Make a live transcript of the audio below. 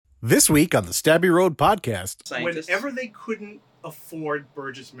This week on the Stabby Road podcast. Scientists. Whenever they couldn't afford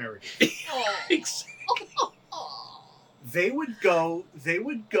Burgess Meredith, they would go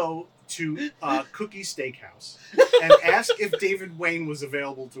to Cookie Steakhouse and ask if David Wayne was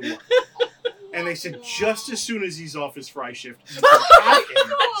available to work. And they said just as soon as he's off his fry shift, you can have him.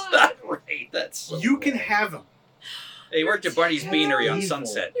 That's not right. That's so You can wrong. have him. He worked at Barney's Beanery on Evil.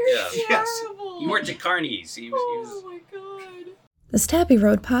 Sunset. You're Yeah. Yes. terrible. He worked at Carney's. He was Oh my god. The Stabby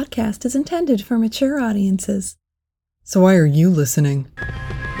Road podcast is intended for mature audiences. So why are you listening?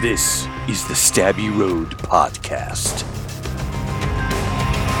 This is the Stabby Road Podcast.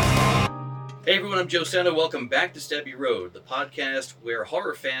 Hey everyone, I'm Joe Santa. Welcome back to Stabby Road, the podcast where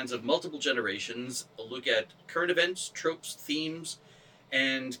horror fans of multiple generations look at current events, tropes, themes,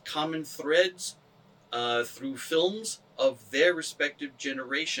 and common threads through films of their respective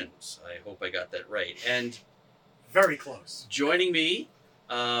generations. I hope I got that right. And Very close. joining me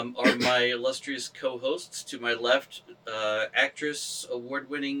are my illustrious co-hosts. To my left, actress,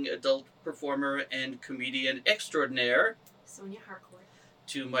 award-winning adult performer, and comedian extraordinaire. Sonia Harcourt.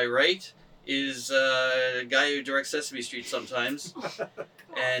 To my right is a guy who directs Sesame Street sometimes,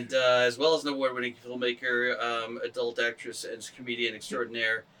 and as well as an award-winning filmmaker, adult actress, and comedian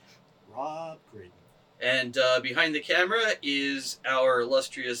extraordinaire. Rob Graydon. And behind the camera is our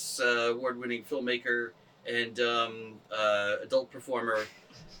illustrious award-winning filmmaker and adult performer.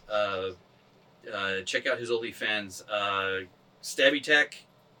 Check out his OnlyFans, Stabby Tech.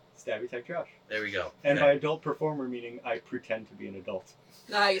 Stabby Tech Josh. There we go. And Okay. by adult performer, meaning I pretend to be an adult.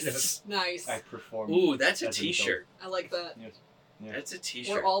 Nice. Yes. Nice. I perform. Ooh, that's a as an adult. T-shirt. I like that. Yes. Yeah. That's a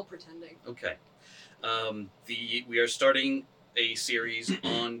T-shirt. We're all pretending. Okay. We are starting a series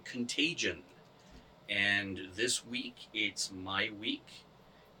on Contagion. And this week, it's my week.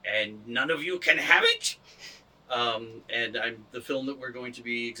 And none of you can have it! The film that we're going to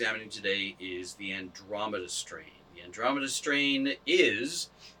be examining today is the Andromeda Strain. The Andromeda Strain is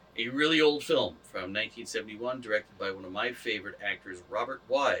a really old film from 1971, directed by one of my favorite actors, Robert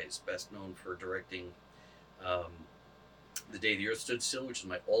Wise, best known for directing The Day the Earth Stood Still, which is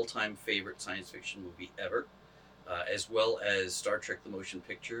my all-time favorite science fiction movie ever, as well as Star Trek The Motion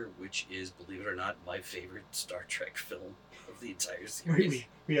Picture, which is, believe it or not, my favorite Star Trek film of the entire series.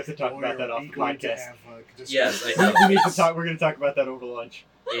 We have to talk about that off the podcast. Yes, I know. We need to talk. We're going to talk about that over lunch.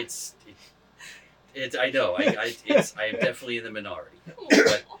 It's I know. I am definitely in the minority,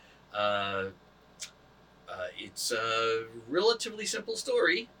 but it's a relatively simple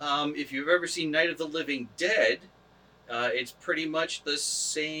story. If you've ever seen Night of the Living Dead, it's pretty much the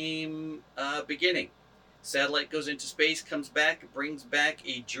same beginning. Satellite goes into space, comes back, brings back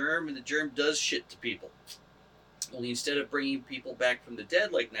a germ, and the germ does shit to people. Only instead of bringing people back from the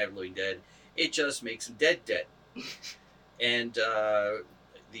dead like Night of the Living Dead, it just makes them dead. And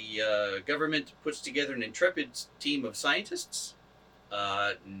the government puts together an intrepid team of scientists,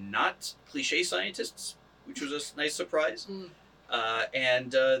 not cliche scientists, which was a nice surprise.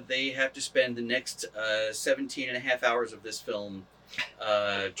 And they have to spend the next 17 and a half hours of this film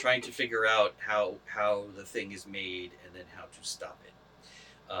trying to figure out how the thing is made and then how to stop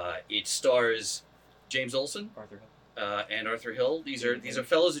it. It stars James Olsen, Arthur Hill. and Arthur Hill. These are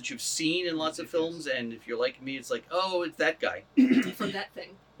fellows that you've seen in lots of films, and if you're like me, it's like, oh, it's that guy. From that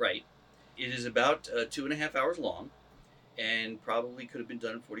thing. Right. It is about 2.5 hours long, and probably could have been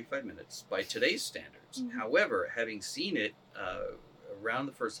done in 45 minutes by today's standards. Mm-hmm. However, having seen it around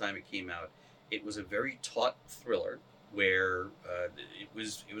the first time it came out, it was a very taut thriller where it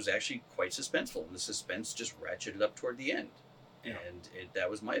was actually quite suspenseful, and the suspense just ratcheted up toward the end. Yeah. And that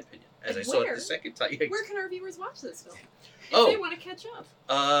was my opinion. As And I saw it where? the second time. Where can our viewers watch this film? If Oh. they want to catch up.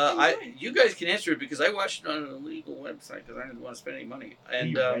 You guys can answer it because I watched it on an illegal website because I didn't want to spend any money. And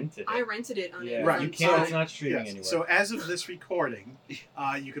You rented it. I rented it on Yeah, Amazon you can't. Prime. It's not streaming Yes. anywhere. So as of this recording,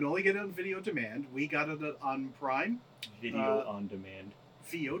 you can only get it on video demand. We got it on Prime, Video on demand.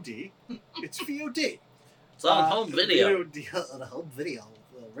 VOD. It's VOD. it's on home video. On home video.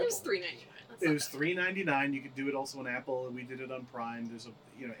 It was $3.99. That's It not was bad. $3.99. You could do it also on Apple, and we did it on Prime. There's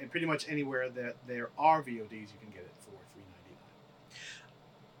and pretty much anywhere that there are VODs, you can get it for $3.99.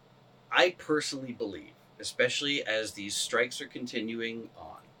 I personally believe, especially as these strikes are continuing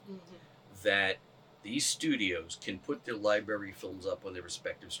on, that these studios can put their library films up on their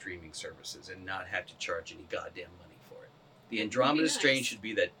respective streaming services and not have to charge any goddamn money for it. The That would Andromeda be Strain nice. should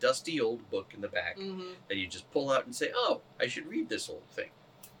be that dusty old book in the back Mm-hmm. that you just pull out and say, oh, I should read this old thing.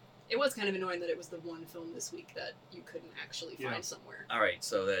 It was kind of annoying that it was the one film this week that you couldn't actually Yeah. find somewhere. All right,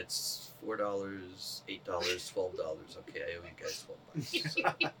 so that's $4, $8, $12. Okay, I owe you guys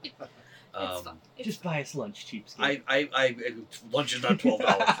 $12. It's fun. It's Just fun. buy us lunch, cheapskate. Lunch is not $12.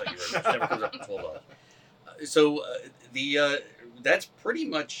 Thank you very much. Never comes up to $12. That's pretty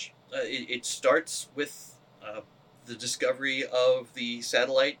much. It starts with the discovery of the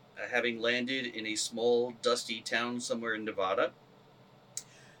satellite having landed in a small, dusty town somewhere in Nevada.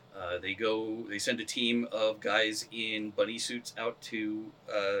 They send a team of guys in bunny suits out to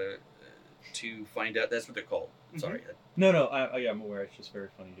find out. That's what they're called. Sorry. No, I'm aware. It's just very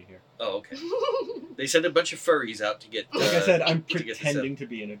funny to hear. Oh, okay. They send a bunch of furries out to get. Like I said, I'm to get the pretending to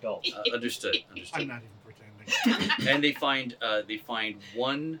be an adult. Understood. I'm not even pretending. And they find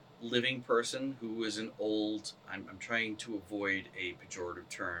one living person who is an old. I'm trying to avoid a pejorative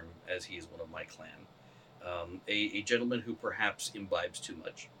term, as he is one of my clan. A gentleman who perhaps imbibes too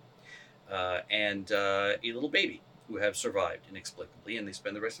much, and a little baby who have survived inexplicably, and they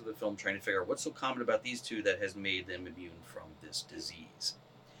spend the rest of the film trying to figure out what's so common about these two that has made them immune from this disease.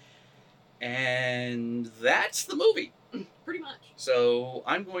 And that's the movie. Pretty much. So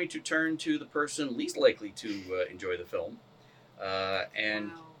I'm going to turn to the person least likely to enjoy the film.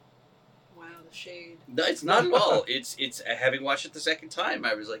 And Wow, the shade. no, it's not at all. It's having watched it the second time,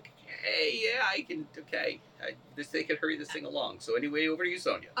 I was like, hey, yeah, I can, okay. They could hurry this thing along. So anyway, over to you,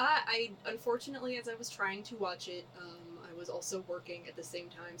 Sonia. I unfortunately, as I was trying to watch it, I was also working at the same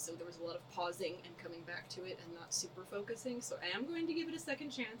time, so there was a lot of pausing and coming back to it and not super focusing. So I am going to give it a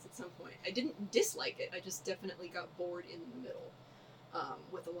second chance at some point. I didn't dislike it. I just definitely got bored in the middle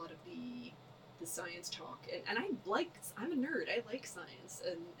with a lot of the science talk. And I'm a nerd. I like science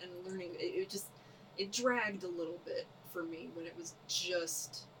and learning. It dragged a little bit for me when it was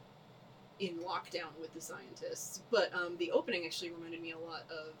just in lockdown with the scientists. But the opening actually reminded me a lot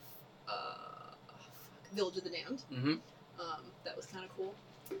of Village of the Damned. Mm-hmm. That was kind of cool.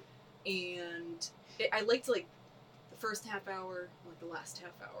 And I liked like the first half hour, like the last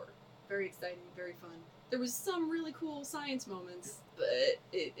half hour. Very exciting, very fun. There was some really cool science moments, but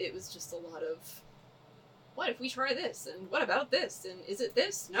it was just a lot of, what if we try this? And what about this? And is it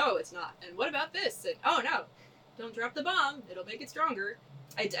this? No, it's not. And what about this? And oh no, don't drop the bomb. It'll make it stronger.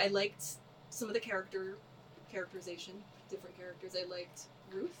 I liked some of the characterization, different characters. I liked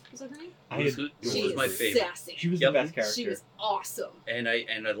Ruth. Was that her name? She was my favorite. Sassy. She was the best character. She was awesome. And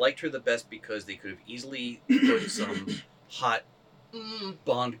I liked her the best because they could have easily put some hot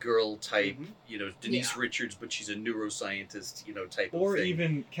Bond girl type, Denise Richards, but she's a neuroscientist, type of thing. Or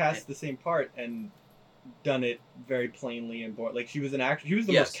even cast the same part and done it very plainly and boring. Like she was an actor. She was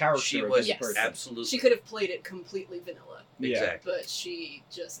the most character she of was this person. absolutely. She could have played it completely vanilla, Exactly. but she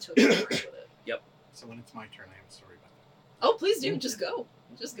just took it and ran with it. Yep. So when it's my turn, I have a story about that. Oh, please do. Just go.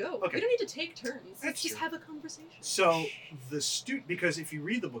 Just go. Okay. We don't need to take turns. That's just true. have a conversation. So because if you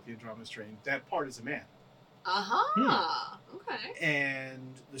read the book, The Andromeda Strain, that part is a man. Aha. Okay.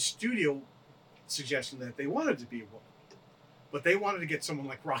 And the studio suggesting that they wanted to be a woman. But they wanted to get someone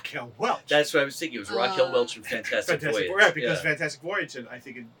like Raquel Welch. That's what I was thinking. It was Raquel Welch from Fantastic Voyage. Voyage. Because Fantastic Voyage, and I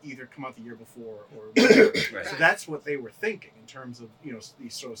think it either come out the year before or whatever. Right. So that's what they were thinking in terms of,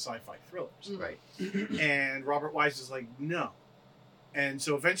 these sort of sci-fi thrillers. Right. And Robert Wise is like, no. And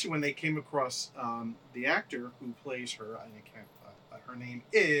so eventually when they came across the actor who plays her, her name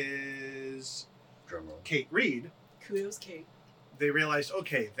is Drumroll. Kate Reed. Kudos, Kate. They realized,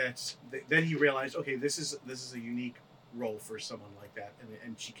 then he realized, this is a unique role for someone like that,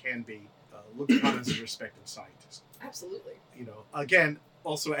 and she can be looked upon as a respected scientist. Absolutely. Again,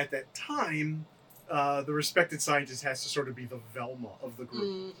 also at that time, the respected scientist has to sort of be the Velma of the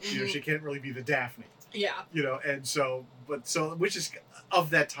group. Mm-hmm. She can't really be the Daphne. Yeah. And so which is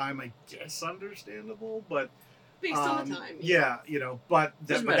of that time, I guess, understandable, but based on the time. Yeah, but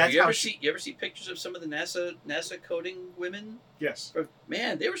Doesn't but matter. that's You ever see pictures of some of the NASA coding women? Yes.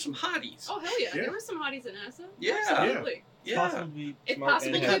 Man, they were some hotties. Oh hell yeah. Yeah. There were some hotties in NASA. Yeah. Absolutely. It's possible to be It's smart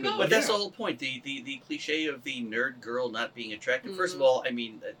possible and to have be it. both. But that's Yeah. the whole point. The cliche of the nerd girl not being attractive. First of Mhm. all, I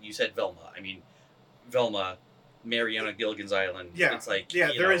mean, you said Velma. I mean, Velma, Mariana Gilligan's Island. Yeah. It's like,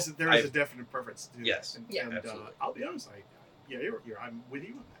 there is a definite preference to do Yes. that. Yeah. And Absolutely. I'll be honest, I'm with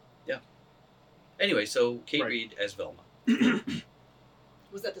you on that. Anyway, so Kate Right. Reed as Velma.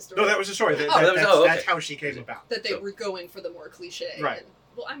 Was that the story? No, that was the story. okay. That's how she came about. That they So- were going for the more cliche. Right. And,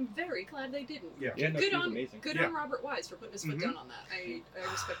 well, I'm very glad they didn't. Yeah. Yeah, no, Good she was on amazing. good Yeah. on Robert Wise for putting his foot Mhm. down on that. I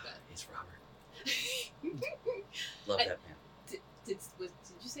respect that. It's Robert. Love that man. Did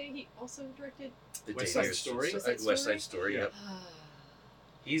you say he also directed? The West Day Side Years- Story? West Side Story. Yeah. Yep.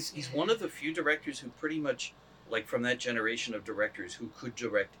 He's one of the few directors who pretty much, like, from that generation of directors who could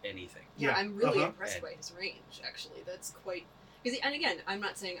direct anything. Yeah, Yeah. I'm really Uh-huh. impressed And- by his range. Actually, that's quite. And again, I'm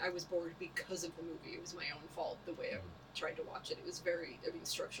not saying I was bored because of the movie. It was my own fault, the way I tried to watch it. It was very, I mean,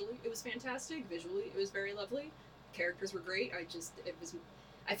 structurally, it was fantastic. Visually, it was very lovely. Characters were great.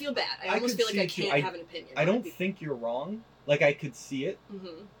 I feel bad. I almost feel like I can't have an opinion. I don't think you're wrong. Like, I could see it.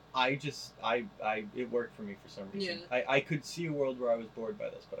 Mm-hmm. It worked for me for some reason. Yeah. I could see a world where I was bored by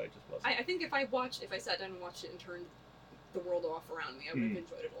this, but I just wasn't. I think if I sat down and watched it and turned the world off around me, I would have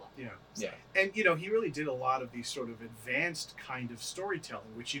enjoyed it a lot. Yeah. So. Yeah. And, he really did a lot of these sort of advanced kind of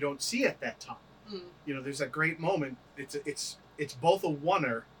storytelling, which you don't see at that time. Mm. There's that great moment. It's both a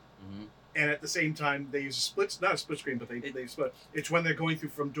oneer, and at the same time they use not a split screen, but they split. It's when they're going through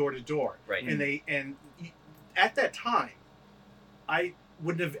from door to door, Right. And at that time, I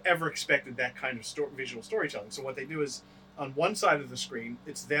wouldn't have ever expected that kind of visual storytelling. So what they do is, on one side of the screen,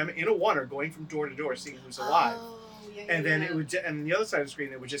 it's them in a oneer going from door to door, seeing who's alive. Oh, And then it would, and the other side of the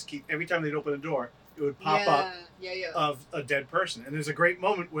screen, it would just keep, every time they'd open a door, it would pop up of a dead person. And there's a great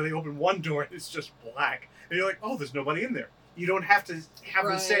moment where they open one door and it's just black. And you're like, oh, there's nobody in there. You don't have to have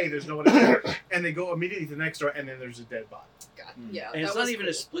them say there's nobody there. And they go immediately to the next door, and then there's a dead body. God, yeah. And it's not even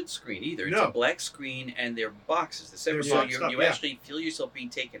a split screen either. It's No. a black screen, and they're boxes. So you actually feel yourself being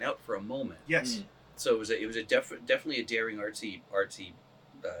taken out for a moment. Yes. So it was definitely a daring artsy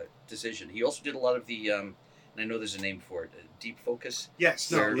decision. He also did a lot of the and I know there's a name for it, deep focus.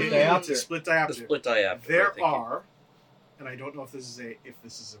 Yes. No. Split diopter. The split diopter. There are, and I don't know if this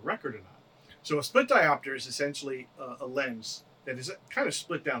is a record or not. So a split diopter is essentially a lens that is kind of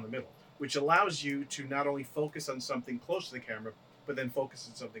split down the middle, which allows you to not only focus on something close to the camera, but then focus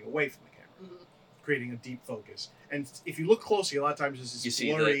on something away from the camera, creating a deep focus. And if you look closely, a lot of times there's this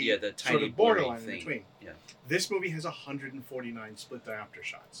blurry, the tiny sort of borderline thing in between. Yeah. This movie has 149 split diopter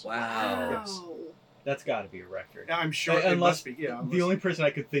shots. Wow. Yes. That's got to be a record. I'm sure it must be. Yeah. The only person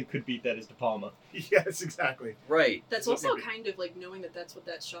I could think could beat that is De Palma. Yes, exactly. Right. That's also kind of like knowing that that's what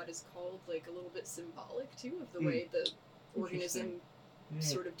that shot is called, like a little bit symbolic too of the way the organism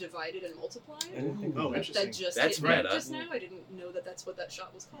sort of divided and multiplied. Oh, interesting. That just That's hit me meta. just now. I didn't know that that's what that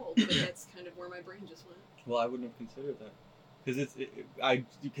shot was called, but that's kind of where my brain just went. Well, I wouldn't have considered that.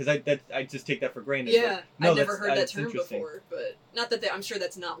 Because I just take that for granted. Yeah, but no, I've never heard that term interesting. before, but not that I'm sure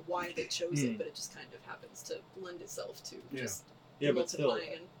that's not why they chose it, but it just kind of happens to lend itself to just but still,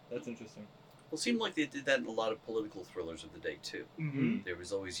 multiplying. that's interesting. Well, it seemed like they did that in a lot of political thrillers of the day too. Mm-hmm. There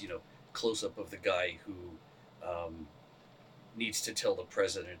was always, close up of the guy who needs to tell the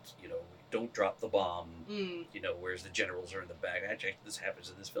president, don't drop the bomb. Whereas the generals are in the back. Actually, this happens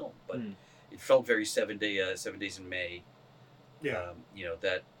in this film, but it felt very 7 Days in May. Yeah.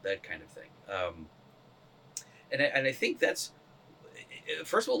 That kind of thing. And I think that's,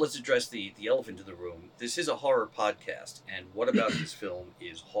 first of all, let's address the elephant in the room. This is a horror podcast, and what about this film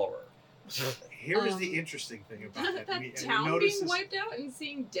is horror? Here is the interesting thing about it. That town being wiped out and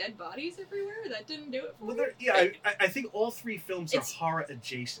seeing dead bodies everywhere, that didn't do it for me. I think all three films are horror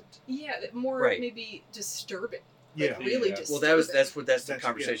adjacent. Yeah, more maybe disturbing. Yeah, really disturbing. Well, that's the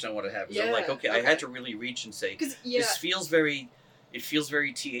conversation I want to have. I'm like, okay, I had to really reach and say, this feels very. It feels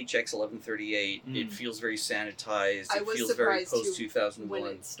very THX 1138. It feels very sanitized. I It was feels very surprised post 2001.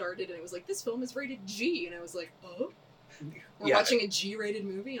 when it started, and it was like, this film is rated G, and I was like, oh. We're Yeah. watching a G-rated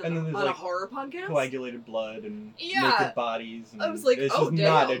movie on a horror podcast? Coagulated blood and Yeah. naked bodies. And I was like, this oh, is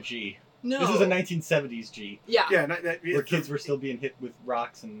not damn. a G. No. This is a 1970s G. Yeah. Yeah, where kids were still being hit with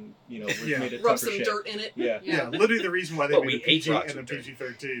rocks and, made of Rub tougher some shit. dirt in it. Yeah, literally the reason why they Well, made we a PG hate rocks and a and dirt.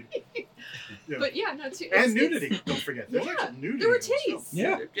 PG-13. Yeah. But yeah, no, too. And nudity, don't forget. There's actually nudity. There were in this film.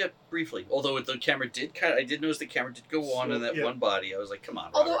 titties. Yeah. Briefly. Although the camera did I did notice the camera did go on in that one body. I was like, come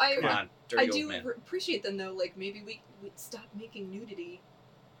on, Although Robert, come on, dirty I old do man. appreciate them though. Like maybe we stop making nudity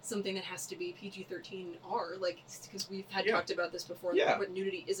something that has to be PG-13 R. Like because we've had talked about this before. Yeah. But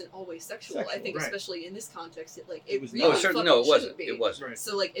nudity isn't always sexual. I think especially in this context, it was really not. fucking No, it wasn't. shouldn't be. It wasn't. Right.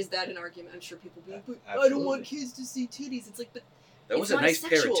 So like, is that an argument? I'm sure people will be like, but I Absolutely. don't want kids to see titties. It's like, but That was a not nice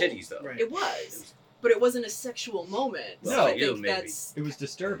pair of sexual. titties, though. Right. it was. But it wasn't a sexual moment. No. So I You, think maybe. that's. It was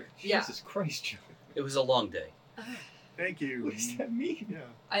disturbing. Yeah. Jesus Christ, Joe. It was a long day. Thank you. What does that mean? Yeah.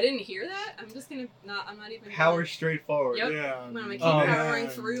 I didn't hear that. I'm just gonna not. I'm not even. Power straightforward. Yep. Yeah. I'm gonna keep Oh, powering yeah,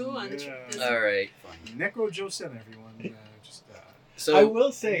 through on the. yeah. This, All right, fine. Necro Joe Sen, everyone. Just So I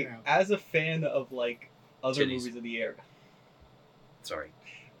will say, hanging out. as a fan of like other Titties. movies of the era, sorry.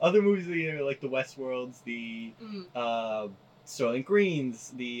 other movies of the era like the Westworlds, the Soylent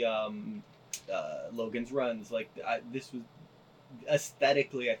Greens, the Logan's Runs, like this was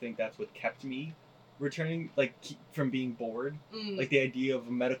aesthetically, I think that's what kept me returning, like from being bored. Like the idea of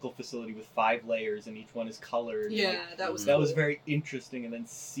a medical facility with 5 layers and each one is colored. Yeah, that was. That cool. was very interesting, and then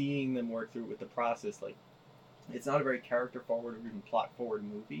seeing them work through it with the process, like It's not a very character-forward or even plot-forward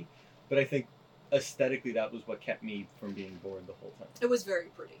movie, but I think aesthetically that was what kept me from being bored the whole time. It was very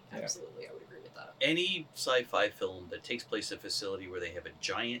pretty. Yeah. Absolutely, I would agree with that. Any sci-fi film that takes place in a facility where they have a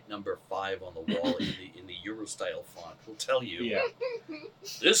giant number 5 on the wall in the Euro style font will tell you, Yeah.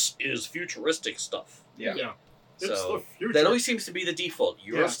 this is futuristic stuff. Yeah. Yeah. It's So the future. that always seems to be the default.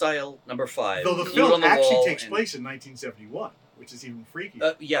 Euro Yeah. style number 5. Though the glued film on the actually wall takes and- place in 1971, which is even freaky.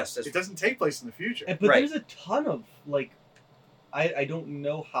 Yes, that's It doesn't take place in the future. But Right. there's a ton of, like, I don't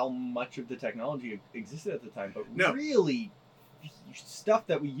know how much of the technology existed at the time, but No. really, stuff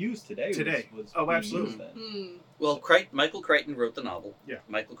that we use today, was Oh, being absolutely. used then. Hmm. Well, Michael Crichton wrote the novel. Yeah.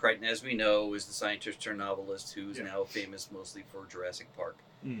 Michael Crichton, as we know, is the scientist turned novelist who's Yeah. now famous mostly for Jurassic Park.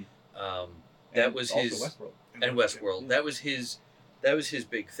 Mm. That And was also his Westworld. and Westworld. That was his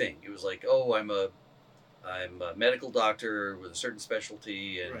big thing. It was like, oh, I'm a medical doctor with a certain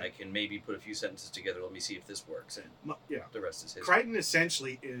specialty, and Right. I can maybe put a few sentences together. Let me see if this works, and Yeah. the rest is his. Crichton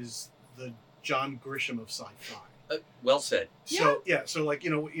essentially is the John Grisham of sci-fi. Well said. So so like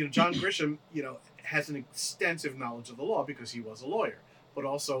John Grisham has an extensive knowledge of the law because he was a lawyer, but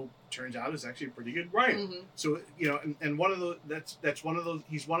also turns out is actually a pretty good writer. Mhm. So and one of the that's one of those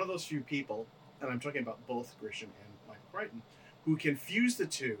he's one of those few people, and I'm talking about both Grisham and Michael Crichton, who can fuse the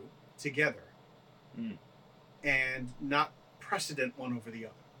two together Mm. and not precedent one over the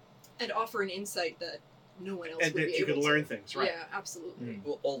other, And offer an insight that no one else and would that be you able can to. learn things, right? Yeah, absolutely. Mm.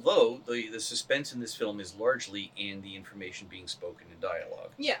 Well, although the suspense in this film is largely in the information being spoken in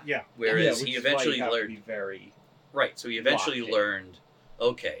dialogue, Yeah. Yeah. whereas which he is why eventually you have to learned. be very Right, so he eventually locked in. learned,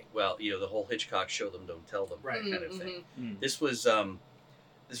 okay, well, the whole Hitchcock show them, don't tell them Right. kind of thing. Mm. This was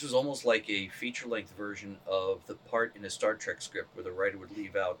almost like a feature-length version of the part in a Star Trek script where the writer would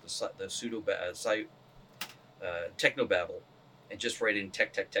leave out the technobabble and just write in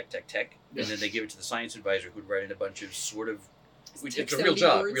tech, and then they give it to the science advisor who'd write in a bunch of sort of, which Tech it's a real 70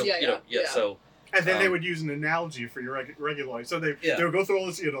 job, words, real, yeah. So And then they Um, would use an analogy for your regular life. So they Yeah. would go through all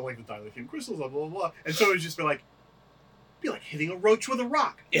this, like the dilithium crystals, blah, blah, blah. And so it would just be like hitting a roach with a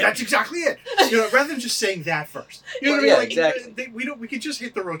rock. Yeah. That's exactly it. Rather than just saying that first. You know what I mean? Yeah, Like, exactly. we could just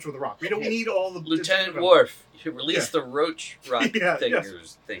hit the roach with a rock. We don't need all the... Lieutenant the- Worf, you release the roach rock Yeah,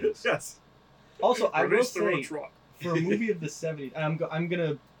 things. Yes. Also, I will Release the say, roach rock. for a movie of the 70s, I'm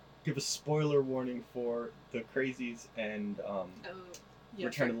gonna give a spoiler warning for The Crazies and Yeah,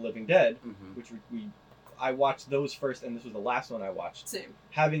 Return of the Living Dead, Mhm. which I watched those first, and this was the last one I watched. Same.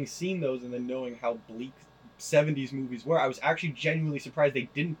 Having seen those and then knowing how bleak 70s movies were, I was actually genuinely surprised they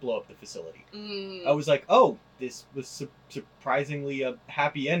didn't blow up the facility. Mm. I was like, oh, this was surprisingly a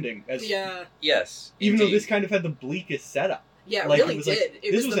happy ending. Yeah. Yes, Even though indeed. this kind of had the bleakest setup. Yeah, it Like, really it was did. like,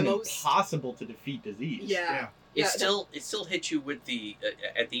 It this was was the an most. impossible to defeat disease. Yeah. It Yeah, still hit you with the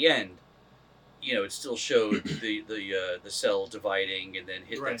at the end. It still showed the cell dividing and then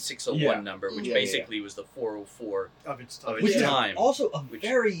hit Right. that 601 Yeah. number, which Yeah, basically was the 404 Of its of time. its Yeah. time. Also a Which-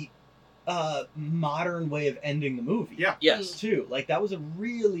 very modern way of ending the movie. Yeah. Yes, Too. Like, that was a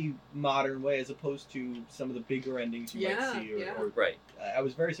really modern way as opposed to some of the bigger endings you Yeah, might see. yeah. Or right. I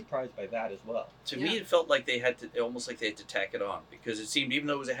was very surprised by that as well. To me, Yeah. it felt like they had to almost like they had to tack it on because it seemed even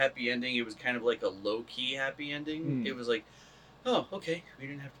though it was a happy ending, it was kind of like a low key happy ending. Mm. It was like, oh, okay, we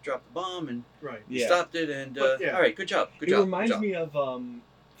didn't have to drop the bomb and Right. we Yeah. stopped it, and But, yeah. all right, good job, good It job. reminds good job. me of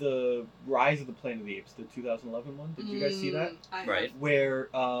the Rise of the Planet of the Apes, the 2011 one. Did you guys see that? I Right. have. Where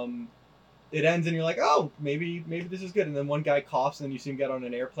it ends and you're like, oh, maybe this is good, and then one guy coughs and then you see him get on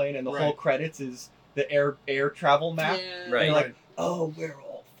an airplane and the whole Right. credits is the air travel map. Yeah. Right. And you're like, oh, we're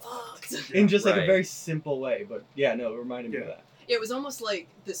all Fucked. in just like a Right. very simple way. But yeah, no, it reminded me of Yeah. that. It was almost like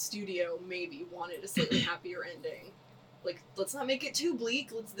the studio maybe wanted a slightly happier ending. Like, let's not make it too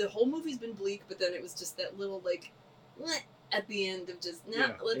bleak. The whole movie's been bleak, but then it was just that little like "Meh," at the end of just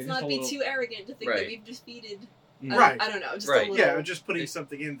Yeah. let's Just not a be little- too arrogant to think Right. that we've defeated. Mm. Right. I don't know. Just Right. a little. Yeah, or just putting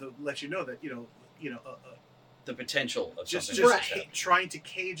something in to let you know that The potential of just something. Right. trying to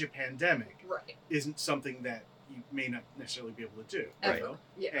cage a pandemic Right. isn't something that you may not necessarily be able to do. Right. You know?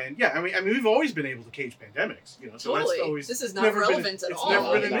 Yeah. And yeah, I mean, we've always been able to cage pandemics. So Totally. that's always This is not never been- relevant at it's all.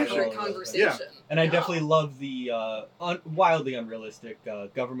 never been an in issue. current conversation. And I No. definitely love the wildly unrealistic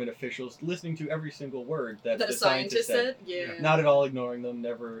government officials listening to every single word that That the a scientist said. Yeah. Yeah. Not at all ignoring them.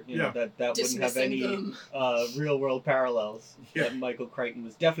 Never, Yeah. that wouldn't have Dismissing any them. real world parallels. Yeah. That Michael Crichton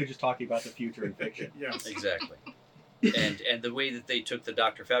was definitely just talking about the future in fiction. Yeah. Exactly. and the way that they took the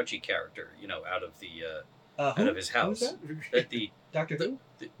Dr. Fauci character, out of the out of his house. Who's That the Doctor The- Who?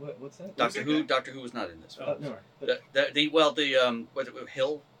 the- What's that? Doctor Who was not in this. Oh, no. sorry. But-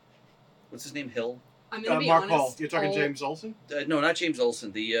 Hill. What's his name? Hill. I'm gonna be Mark honest. Hall. You're talking James Olsen? No, not James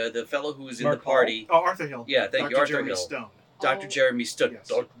Olsen. The fellow who was in Mark the party. Oh, Arthur Hill. Yeah, thank you, Dr. Arthur Jeremy Hill. Stone. Dr. Jeremy Stone. Yes.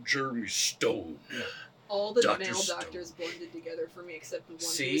 Dr. Jeremy Stone. All the Dr. male Stone. doctors blended together for me, except the one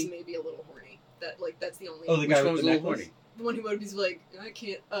See? who was maybe a little horny. That's the only. Oh, the Which guy one with was the a little necklace? horny? The one who would be like, I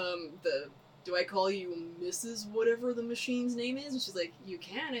can't. Do I call you Mrs. whatever the machine's name is? And she's like, you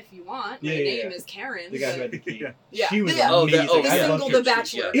can if you want. My name is Karen. The guy who but- had the key. Yeah. She was Yeah. amazing. Oh, the I I single, loved the her.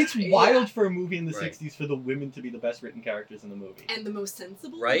 bachelor. It's guy, wild yeah. for a movie in the Right. 60s for the women to be the best written characters in the movie. And the most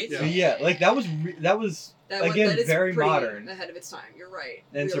sensible. Right? So, yeah, like that was again that is very pretty modern ahead of its time. You're right.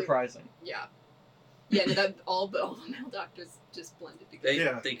 and Really- surprising. Yeah. Yeah, no, that all the male doctors just blended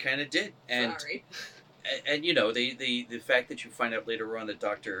together. They kind of did. And Sorry. and you know, the fact that you find out later on that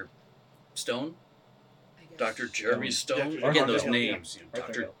Dr. Stone, I guess. Dr. Jeremy Stone, Dr. again, those Hill, yeah. names, you know, Arthur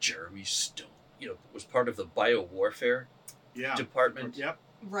Dr. Hill. Jeremy Stone, you know, was part of the biowarfare Yeah. department. Yep.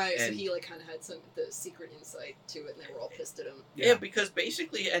 Right, so and- he like kind of had the secret insight to it, and they were all pissed at him. Yeah, because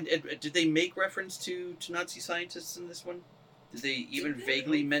basically, and did they make reference to Nazi scientists in this one? Did they even Did they?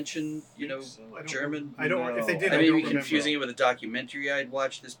 vaguely mention, you know, So, I don't German? I don't. If they did, I I, may don't be remember. confusing it with a documentary I'd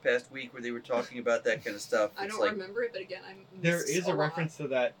watched this past week where they were talking about that kind of stuff. I It's don't like, remember it, but again, I There missed is a lot. reference to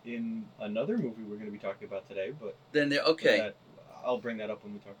that in another movie we're going to be talking about today, but then they're okay. I'll bring that up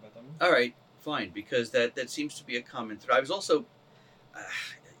when we talk about that movie. All right, fine, because that seems to be a common thread. I was also,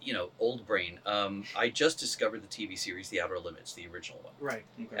 you know, old brain. I just discovered the TV series The Outer Limits, the original one, Right.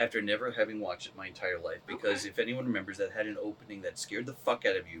 Okay. after never having watched it my entire life. Because Okay. if anyone remembers, that had an opening that scared the fuck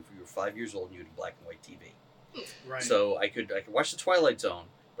out of you if you were 5 years old and you had black and white TV. Right. So I could watch The Twilight Zone,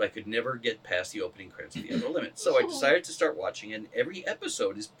 but I could never get past the opening credits of The Outer Limits. So I decided to start watching, and every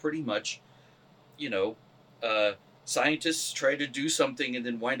episode is pretty much, you know, scientists try to do something and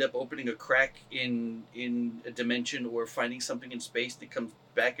then wind up opening a crack in a dimension or finding something in space that comes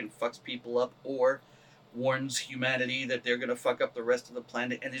back and fucks people up or warns humanity that they're going to fuck up the rest of the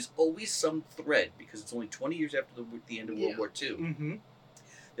planet. And there's always some thread, because it's only 20 years after the end of World Yeah. War II. Mm-hmm.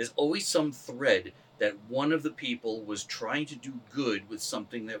 There's always some thread that one of the people was trying to do good with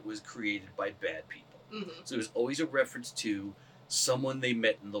something that was created by bad people. Mhm. So there's always a reference to someone they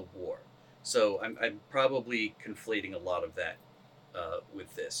met in the war. So I'm probably conflating a lot of that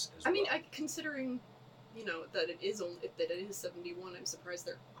with this as I mean, well. considering, you know, that it is 71, I'm surprised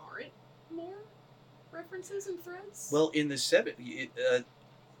there aren't more references and threads. Well, in the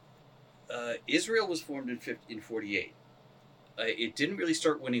Israel was formed in 48. It didn't really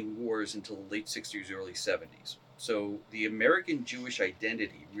start winning wars until the late 60s, early 70s. So the American Jewish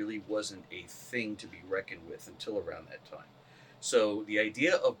identity really wasn't a thing to be reckoned with until around that time. So the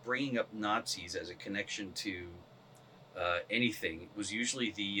idea of bringing up Nazis as a connection to anything was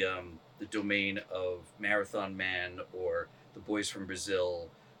usually the domain of Marathon Man or the Boys from Brazil,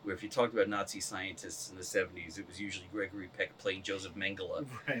 where if you talked about Nazi scientists in the 70s, it was usually Gregory Peck playing Joseph Mengele,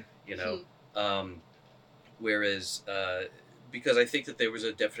 Right. you know. Whereas, because I think that there was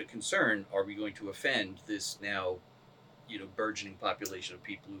a definite concern, are we going to offend this now, you know, burgeoning population of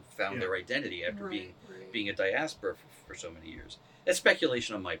people who found their identity after right. being a diaspora for so many years? That's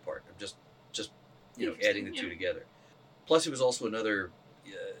speculation on my part. I'm just you know, adding the two together. Plus, it was also another,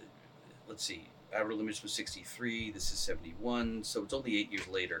 let's see, Outer Limits was 63, this is 71, so it's only 8 years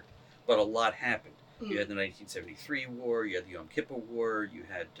later, but a lot happened. You had the 1973 war, you had the Yom Kippur War, you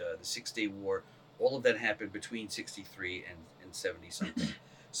had the Six-Day War. All of that happened between 63 and 70-something.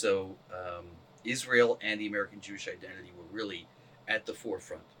 So Israel and the American Jewish identity were really at the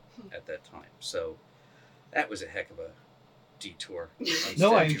forefront at that time. So that was a heck of a detour. on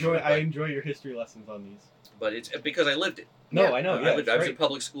No, I Statue Road, enjoy your history lessons on these. but it's because I lived it. No, Yeah. I know. I Yeah, was in great.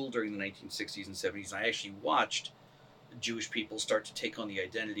 public school during the 1960s and 70s, and I actually watched Jewish people start to take on the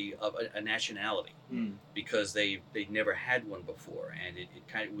identity of a nationality Mm. because they'd never had one before, and it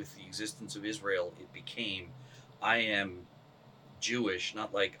kind of, with the existence of Israel, it became, I am Jewish,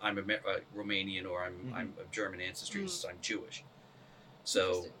 not like I'm Romanian or I'm of German ancestry. It's I'm Jewish. So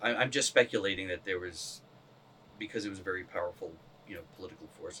Interesting. I'm just speculating that there was, because it was a very powerful, you know, political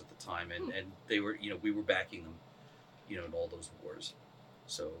force at the time, and they were, you know, we were backing them, you know, in all those wars.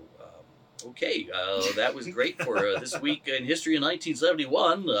 So okay, that was great for this week in history in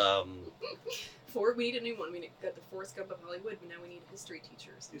 1971. We need a new one. We got the Forrest Gump of Hollywood, but now we need history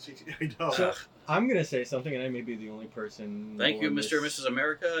teachers. I know. So I'm gonna say something, and I may be the only person. Thank you, born Mr. and this- Mrs.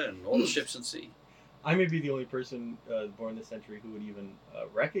 America, and all the ships at sea. I may be the only person born this century who would even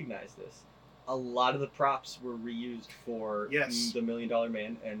recognize this. A lot of the props were reused for the $1 Million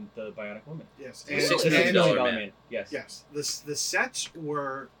Man and the Bionic Woman. Yes. The And, $6 $6 million Million Man. Man. Yes. yes. The sets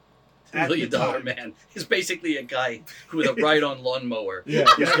were At Million the Dollar time. Man is basically a guy with a ride-on lawnmower Yeah.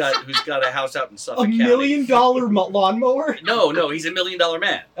 who's got a house out in Suffolk $1 County. million lawnmower? No, he's $1 million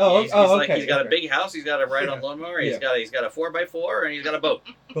man. Oh, he's oh, like okay, he's got a okay. big house, he's got a ride-on lawnmower, he's Yeah. got a 4x4, and he's got a boat.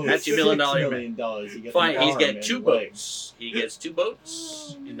 But That's your $1 million man. You get Fine, an he's arm got and 2 legs. boats. He gets 2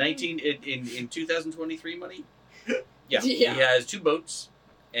 boats in 2023 money. Yeah, Yeah. he has 2 boats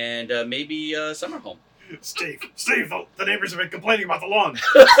and maybe a summer home. Steve, the neighbors have been complaining about the lawn.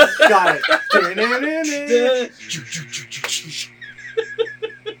 Got it.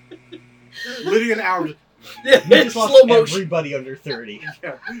 Lydia and Howard. You just lost Slow motion. everybody under 30.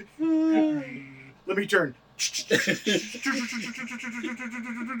 Yeah. Let me turn.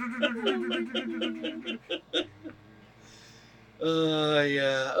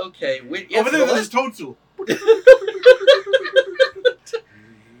 Yeah. Okay. Wait, Over for there, the there's a toadstool.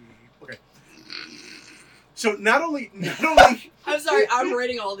 Okay. So not only I'm sorry, I'm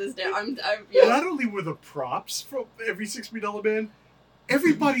writing all this down. I'm not only were the props from every $6 Million Man,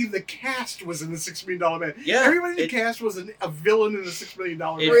 everybody in the cast was in the $6 Million Man. Yeah, Everybody in the cast was a villain in the $6 Million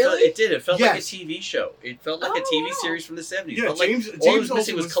Man. Really? It did. It felt like a Yes. TV show. It felt like a Oh, TV wow. series from the 70s. Yeah, Felt James. like all James was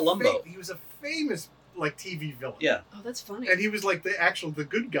missing also was Columbo. He was a famous TV villain. Yeah. Oh, that's funny. And he was like the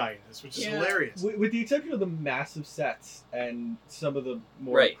good guy in this, which is Yeah. hilarious. With the exception of the massive sets and some of the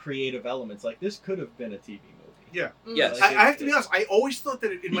more Right. creative elements, like this could have been a TV movie. Yeah. Yes. Like, I have to be honest. I always thought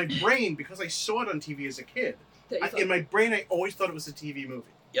that in my brain, because I saw it on TV as a kid, That you thought- in my brain I always thought it was a TV movie.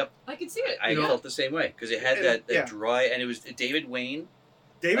 I could see it. I You know? felt the same way because it had And- that yeah. dry, and it was David Wayne,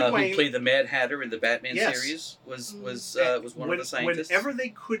 David who Wayne played the Mad Hatter in the Batman Yes. series, was and one of the scientists. Whenever they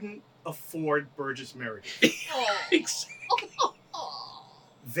couldn't afford Burgess Meredith, Aw.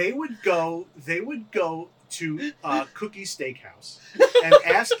 they would go to Cookie Steakhouse and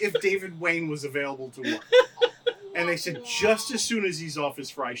ask if David Wayne was available to work. And they said just as soon as he's off his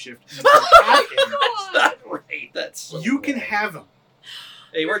fry shift, you can have him. That's not right. That's so You can wrong. have him.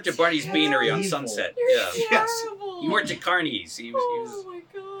 He worked at Barney's Beanery on Evil. Sunset. You're Yeah. Yes. terrible. He worked at Carney's. He was. Oh my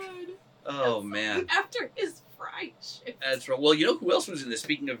god. Oh man. After his fry shift. That's right. Well, you know who else was in this?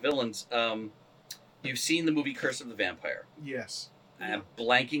 Speaking of villains, you've seen the movie Curse of the Vampire. Yes. I'm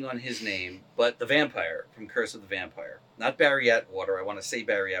blanking on his name, but the vampire from Curse of the Vampire. Not Barry Atwater. I want to say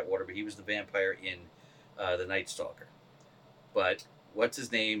Barry Atwater, but he was the vampire in The Night Stalker. But what's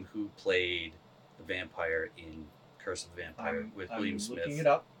his name who played the vampire in Curse of the Vampire with William Smith? Looking it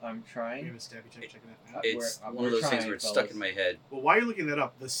up. I'm We have trying. a stabby check checking that out. It's We're one of those things trying, where it's fellas. stuck in my head. Well, while you're looking that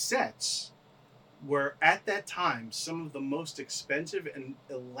up, the sets were at that time some of the most expensive and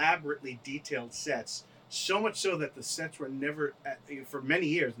elaborately detailed sets. So much so that the sets were never, for many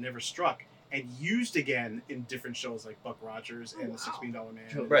years, never struck and used again in different shows like Buck Rogers and Oh, The $6 Million Man,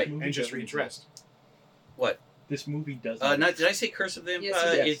 Joe, this Right. movie and just doesn't redressed. What? This movie doesn't. Did I say Curse of the Vampire?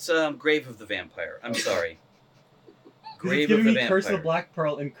 Yes, you did. It's Grave of the Vampire. I'm sorry. It's Grave giving of the me Vampire. Curse of the Black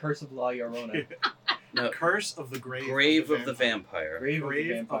Pearl and Curse of La Llorona. No, Curse of the Grave. Grave of the Vampire. Grave of the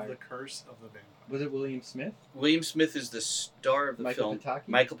Grave Vampire. of the Curse of the Vampire. Was it William Smith? William Smith is the star of the Michael film. Pataki?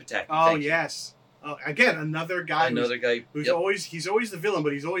 Michael Pataki. Oh thank you. yes. Again, another guy Another guy. who's Yep. always the villain,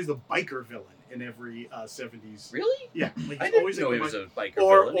 but he's always the biker villain in every 70s. Really? Yeah, like I he's didn't always know like he the was a biker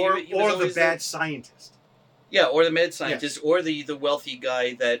or villain. or, He was or the always bad scientist. Yeah, or the mad scientist, or the wealthy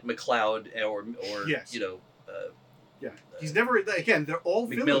guy that McLeod, or Yes. you know. Yeah, he's never again. They're all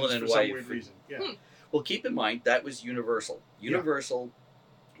Macmillan villains and for some wife weird and- reason. Yeah, Well, keep in mind that was Universal. Universal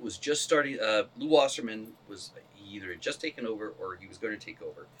was just starting. Lou Wasserman was either had just taken over or he was going to take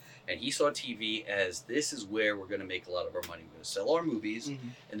over, and he saw TV as this is where we're going to make a lot of our money. We're going to sell our movies,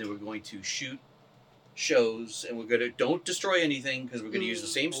 and then we're going to shoot shows, and we're going to don't destroy anything because we're going to use the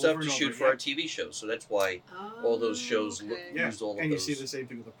same Over stuff and to over, shoot for yeah. our TV shows. So that's why all those shows okay. yeah. used all of and those. you see the same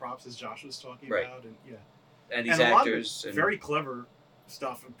thing with the props as Josh was talking Right. about, and yeah, and these and a lot of it actors. And, very clever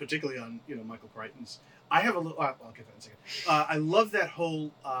stuff, and particularly on Michael Crichton's. I have a little. I'll get that in a second. I love that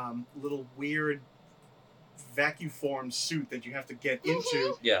whole little weird vacuum form suit that you have to get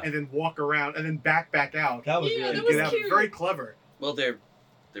into yeah. and then walk around and then back out That was Yeah, really and that was get out. cute. Very clever. Well, they're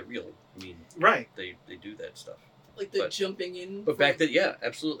real. I mean, Right. they do that stuff. Like the But- jumping in. But back then, yeah,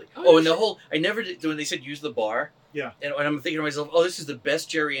 absolutely. Oh, Oh, and the shit. whole, I never did, when they said use the bar. Yeah. And I'm thinking to myself, oh, this is the best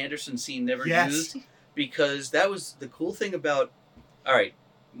Jerry Anderson scene never Yes. used. Because that was the cool thing about, all right,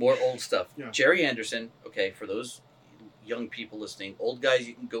 more old stuff. Yeah. Jerry Anderson, okay, for those young people listening, old guys,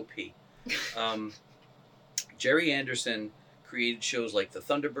 you can go pee. Jerry Anderson created shows like the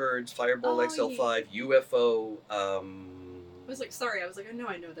Thunderbirds, Fireball Oh, XL5, UFO, I was like, sorry. I was like,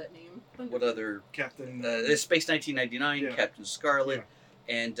 I know that name. what other Captain. Space 1999, Yeah. Captain Scarlet,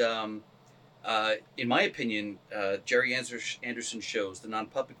 and In my opinion, Jerry Anderson shows, the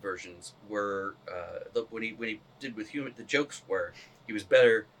non-puppet versions, were when he did with human, the jokes were he was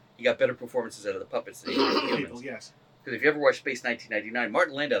better. He got better performances out of the puppets than he did with humans. Yes. Because if you ever watch Space 1999,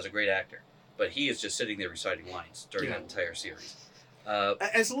 Martin Landau's a great actor, but he is just sitting there reciting lines during that entire series.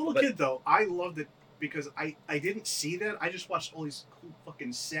 As a little kid, though, I loved it because I didn't see that. I just watched all these cool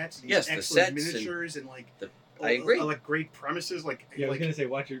fucking sets, these excellent miniatures, and like I agree. Like great premises, like I was gonna say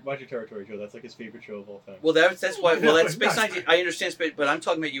watch your territory show. That's like his favorite show of all time. Well, that's why. Well, that's Space 19. I understand space, but I'm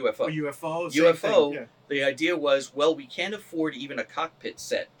talking about UFO. UFO. The idea was, well, we can't afford even a cockpit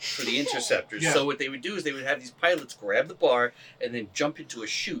set for the interceptors. So what they would do is they would have these pilots grab the bar and then jump into a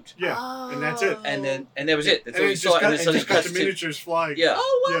chute. And that's it. And that was it. That's and all you saw. And then just got the miniatures flying. Yeah.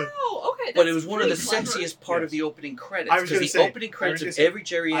 Oh wow. Okay. But it was one of the sexiest part of the opening credits. Because the opening credits of every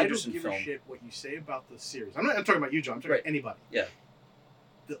Jerry Anderson film. I don't give a shit what you say about the series. I'm talking about you, John. I'm talking about anybody. Yeah.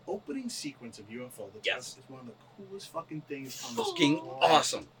 The opening sequence of UFO, is one of the coolest fucking things on fucking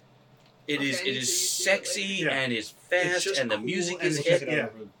awesome. It is sexy and it's fast and the music is hit.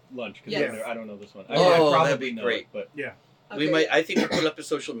 Over lunch because I don't know this one. I probably that'd be great. But we might. I think we'll put it up to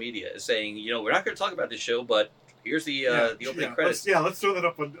social media as saying, we're not going to talk about this show, but here's the opening credits. Let's throw that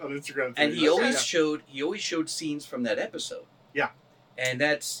up on Instagram. And he always showed scenes from that episode. Yeah. And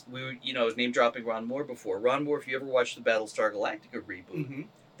that's I was name dropping Ron Moore before. Ron Moore, if you ever watched the Battlestar Galactica reboot,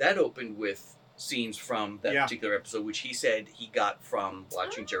 that opened with scenes from that particular episode, which he said he got from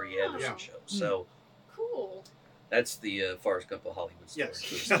watching Jerry Anderson shows. So cool. That's the Forrest Gump of Hollywood story.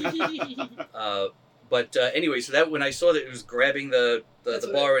 Yes. But anyway, so that when I saw that it was grabbing the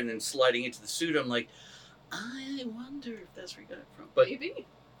bar and then sliding into the suit, I'm like, I wonder if that's where he got it from. But maybe.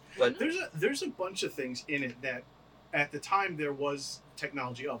 But there's a bunch of things in it that at the time there was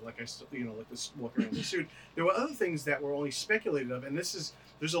technology of, like this walking around the suit. There were other things that were only speculated of, and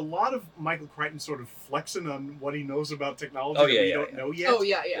there's a lot of Michael Crichton sort of flexing on what he knows about technology that we don't know yet. Oh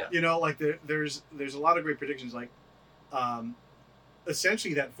yeah. Like there's a lot of great predictions, like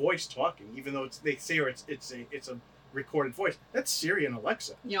essentially that voice talking, even though they say it's a recorded voice. That's Siri and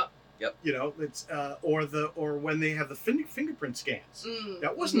Alexa. Yep. It's or when they have the fingerprint scans.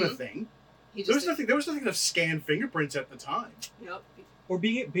 That wasn't a thing. There was nothing of scanned fingerprints at the time. Yep. Or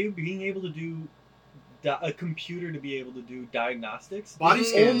being able to do a computer to be able to do diagnostics. Body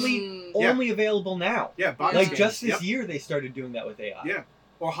scans. Only available now. Yeah, body like scans. Just this year they started doing that with AI. Yeah.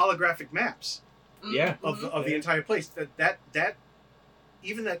 Or holographic maps. Yeah. Of the entire place. That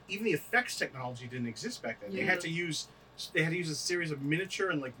even the effects technology didn't exist back then. Yeah. They had to use a series of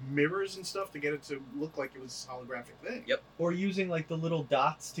miniature and like mirrors and stuff to get it to look like it was a holographic thing. Yep. Or using like the little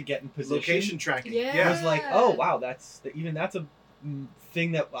dots to get in position. Location tracking. Yeah. Yeah. It was like, oh wow, that's a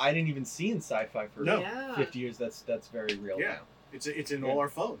thing that I didn't even see in sci-fi for 50 years. That's very real now. It's in all our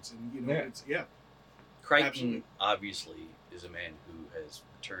phones, and it's Crichton Absolutely. obviously is a man who has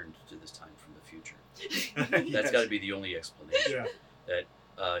returned to this time from the future. That's got to be the only explanation. Yeah. That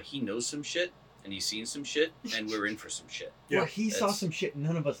he knows some shit and he's seen some shit and we're in for some shit. Well, he saw some shit and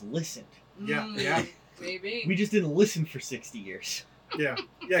none of us listened. Yeah. Maybe. We just didn't listen for 60 years. Yeah.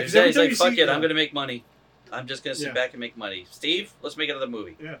 He's like, fuck it, I'm going to make money. I'm just going to sit back and make money. Steve, let's make another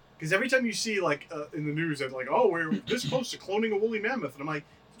movie. Yeah. Because every time you see, like, in the news, that like, oh, we're this close to cloning a woolly mammoth. And I'm like,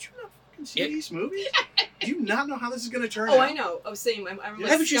 did you not fucking see these movies? Do you not know how this is going to turn out? Oh, I know. Oh, same. I'm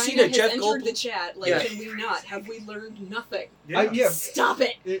like, haven't you Skynet seen a has Jeff entered Goldblum? the chat. Like, can we not? Have we learned nothing? Stop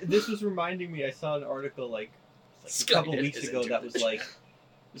it. This was reminding me, I saw an article, like a couple weeks ago that was like,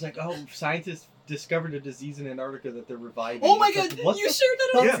 oh, scientists discovered a disease in Antarctica that they're reviving. Oh my god, you shared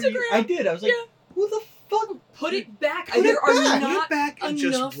that on Instagram. I did. I was like, who the fuck? Put it back. Put it back and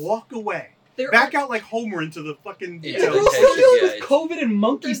just walk away. Back out like Homer into the fucking... They're dealing with COVID and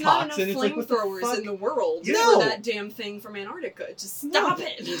monkeypox. There's not enough and it's like, what the flamethrowers fuck? in the world for that damn thing from Antarctica. Just stop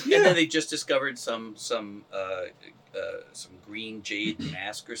it. And then they just discovered some green jade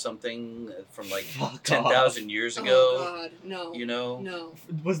mask or something from like 10,000 years ago. Oh god, no. No.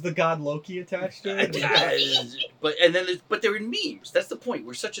 Was the god Loki attached to it? But they're in memes. That's the point.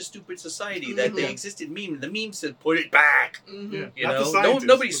 We're such a stupid society that they exist in memes. The meme said, "Put it back."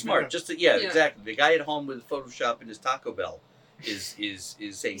 Nobody's smart. Exactly. The guy at home with Photoshop and his Taco Bell is saying, "You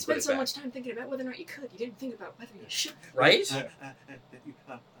 "Put spent it so back." much time thinking about whether or not you could. You didn't think about whether you should. Right?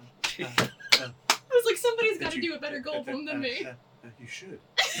 I was like, somebody's got to do a better Goldblum than me. You should.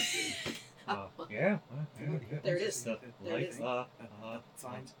 Yeah. There it is. There it is.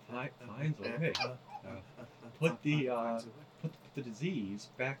 Finds a way. Put the disease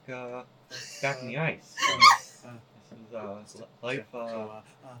back in the ice. This is life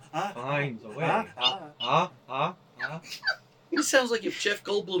finds a way. It sounds like if Jeff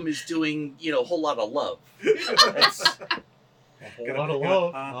Goldblum is doing, a whole lot of love. That's, A whole lot of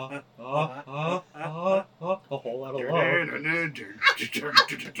love. A whole lot of love. We're gonna get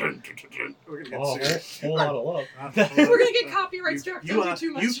A sued. whole lot of love. We're gonna get copyright struck. Don't do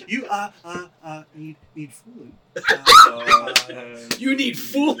too much. You need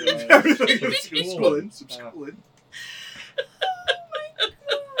fooling. you need fooling. Some schooling.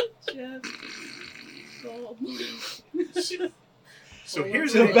 Jeff. So Oh,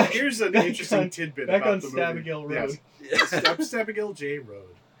 here's so an back- interesting on- tidbit back about on the movie. Stabigal Road. Yes. Stabigal J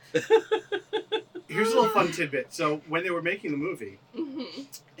Road. Here's a little fun tidbit. So when they were making the movie,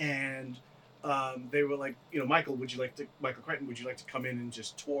 and they were like, Michael Crichton, would you like to come in and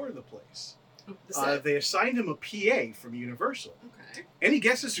just tour the place? They assigned him a PA from Universal. Okay. Any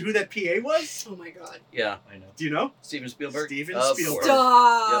guesses who that PA was? Oh my god. Yeah. I know. Do you know? Steven Spielberg? Steven Of Spielberg. course.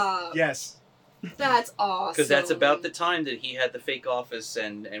 Stop. Yes. That's awesome. Because that's about the time that he had the fake office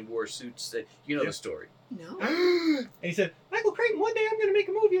and wore suits. That the story. No. And he said, Michael Crichton, one day I'm going to make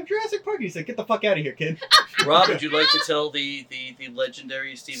a movie of Jurassic Park. And he said, get the fuck out of here, kid. Rob, would you like to tell the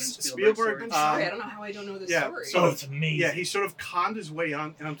legendary Steven Spielberg story? I'm sorry, I don't know how I don't know this story. So, it's amazing. Yeah, he sort of conned his way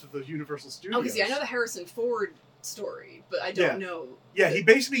onto the Universal Studios. Oh, because I know the Harrison Ford story, but I don't know. Yeah, he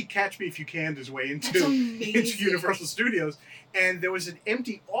basically Catch Me If You Canned his way into Universal Studios, and there was an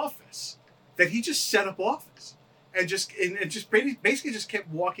empty office that he just set up office, and just basically just kept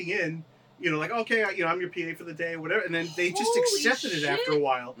walking in, like, okay, I'm your PA for the day or whatever, and then they just accepted it after a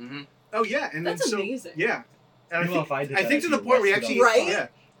while. Mm-hmm. Oh yeah, and that's then amazing. Yeah, and I think to the point where he actually Right?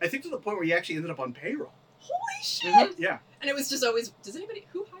 I think to the point where he actually ended up on payroll. Holy shit! Mm-hmm. Yeah. And it was just always. Does anybody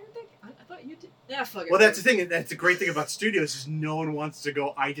who hired that? I thought you did. Yeah, fuck it. Well, that's the thing. That's the great thing about studios is no one wants to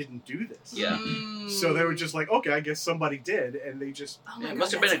go, I didn't do this. Yeah. So they were just like, okay, I guess somebody did, and they just. Oh my It God,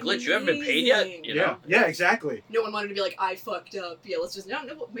 must have been a that's glitch. You haven't been paid yet. amazing. Yeah, exactly. No one wanted to be like, I fucked up. Yeah, let's just no,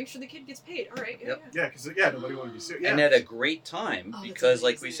 make sure the kid gets paid. All right. Yeah. Yep. Yeah, because nobody wanted to be sued. Yeah. And at a great time, Oh, that's because,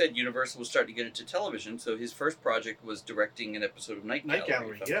 like we amazing. said, Universal was starting to get into television, so his first project was directing an episode of Night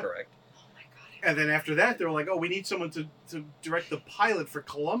Gallery, if I'm yeah. correct. Oh my God. And then after that, they were like, oh, we need someone to direct the pilot for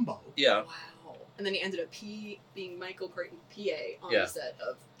Columbo. Yeah. Wow. And then he ended up being Michael Crichton PA on Yeah. the set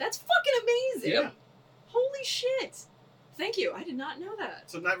of. That's fucking amazing. Yeah. Holy shit. Thank you. I did not know that.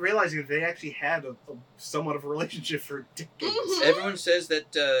 So not realizing that they actually had a somewhat of a relationship for decades. Mhm. Everyone says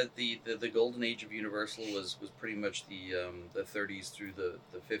that the golden age of Universal was pretty much the 30s through the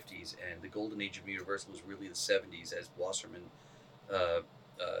 50s, and the golden age of Universal was really the 70s, as Wasserman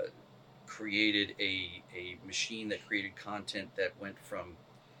created a machine that created content that went from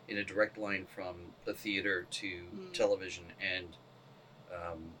in a direct line from the theater to television, and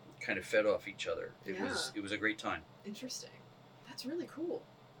kind of fed off each other. It was a great time. Interesting. That's really cool.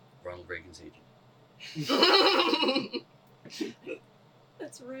 Ronald Reagan's agent.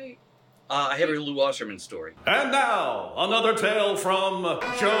 That's right. I have a Lou Wasserman story. And now, another tale from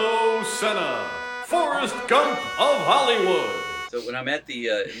Joe Senna, Forrest Gump of Hollywood. So when I'm at the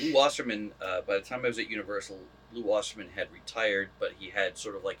Lou Wasserman, by the time I was at Universal, Lou Wasserman had retired, but he had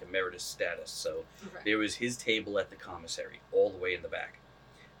sort of like emeritus status. So there was his table at the commissary, all the way in the back.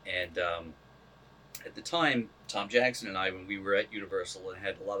 And at the time, Tom Jackson and I, when we were at Universal and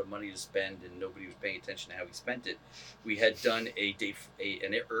had a lot of money to spend and nobody was paying attention to how we spent it, we had done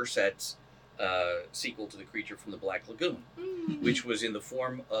an ersatz sequel to The Creature from the Black Lagoon, which was in the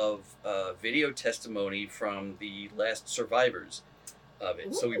form of video testimony from the last survivors of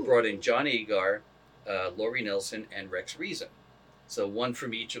it. So we brought in John Agar, Laurie Nelson, and Rex Reason. So one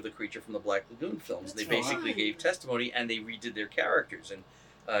from each of the Creature from the Black Lagoon films. They basically gave testimony and they redid their characters. And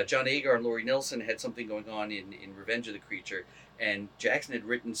John Agar and Laurie Nelson had something going on in Revenge of the Creature, and Jackson had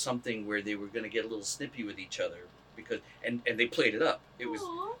written something where they were going to get a little snippy with each other because and they played it up. It was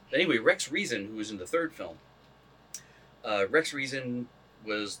anyway. Rex Reason, who was in the third film, Rex Reason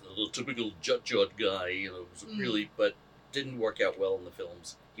was the typical jut guy, was really, but didn't work out well in the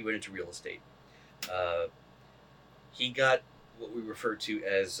films. He went into real estate. He got what we refer to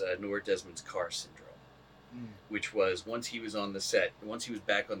as Nora Desmond's car syndrome. Which was, once he was on the set, once he was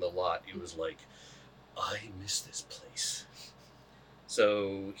back on the lot, it was like, I miss this place.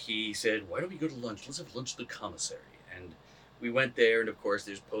 So he said, why don't we go to lunch? Let's have lunch at the commissary. And we went there, and of course,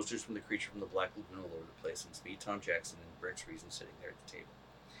 there's posters from The Creature from the Black Lagoon all over the place. And it's me, Tom Jackson, and Rex Reason sitting there at the table.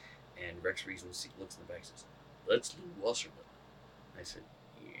 And Rex Reason looks in the back and says, that's Lou Wasserman. I said,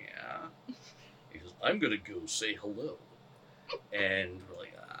 yeah. He goes, I'm going to go say hello. And we're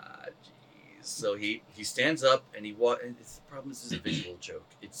like, so he stands up and he walks. The problem is, this is a visual joke.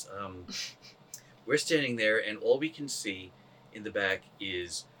 It's we're standing there and all we can see in the back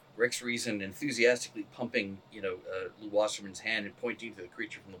is Rex Reason enthusiastically pumping, Lou Wasserman's hand and pointing to the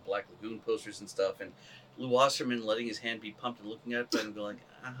Creature from the Black Lagoon posters and stuff, and Lou Wasserman letting his hand be pumped and looking at it and going,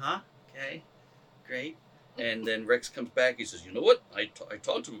 okay, great. And then Rex comes back, he says, you know what, I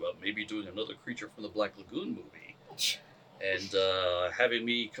talked to him about maybe doing another Creature from the Black Lagoon movie, and having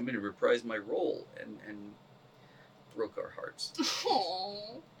me come in and reprise my role, and broke our hearts.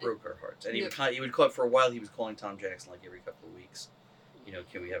 Aww. Broke our hearts. And he would call, for a while, he was calling Tom Jackson like every couple of weeks.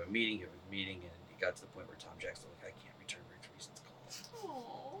 Can we have a meeting? And he got to the point where Tom Jackson was like, I can't return Rex Reason's calls.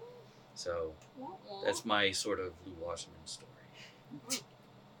 Aww. So that's my sort of Lou Wasserman story.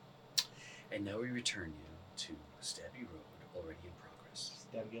 And now we return you to Stabby Road, already in progress.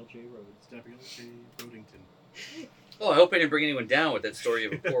 Stabby LJ Road. Stabby LJ Roadington. Oh, I hope I didn't bring anyone down with that story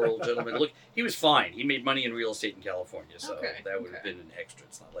of a poor old gentleman. Look, he was fine. He made money in real estate in California, so that would have been an extra.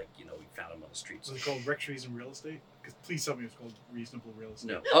 It's not like, we found him on the streets. Was it called Rex Reason Real Estate? Because please tell me it's called Reasonable Real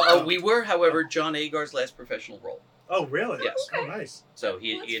Estate. No. We were, however, John Agar's last professional role. Oh, really? Yes. Oh, nice. So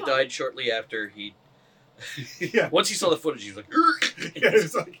he had died shortly after he... Yeah. Once he saw the footage, he was like, yeah, it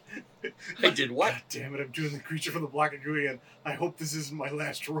was like... I did what? God damn it, I'm doing the Creature from the Black Lagoon again. I hope this isn't my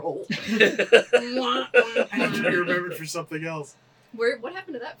last role. I have to be remembered for something else. What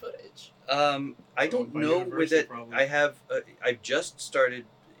happened to that footage? I don't know with it. I've just started,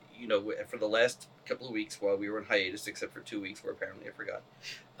 for the last couple of weeks while we were on hiatus, except for 2 weeks where apparently I forgot.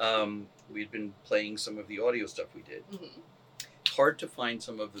 We'd been playing some of the audio stuff we did. Mm-hmm. Hard to find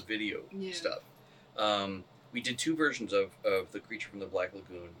some of the video stuff. We did 2 versions of the Creature from the Black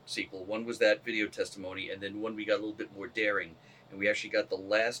Lagoon sequel. One was that video testimony, and then one we got a little bit more daring, and we actually got the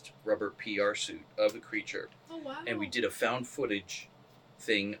last rubber PR suit of the creature. Oh, wow. And we did a found footage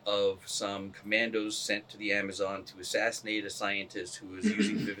thing of some commandos sent to the Amazon to assassinate a scientist who was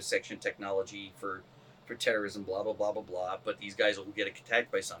using vivisection technology for terrorism, blah, blah, blah, blah, blah. But these guys will get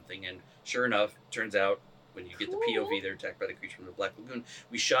attacked by something, and sure enough, turns out, when you get the POV, they're attacked by the Creature from the Black Lagoon.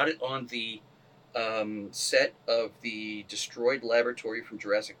 We shot it on the set of the destroyed laboratory from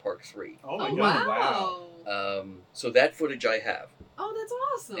Jurassic Park 3. Oh my God! Wow. So that footage I have. Oh, that's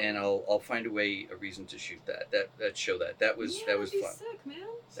awesome. And I'll find a reason to shoot that show that. That was fun. Sick, man.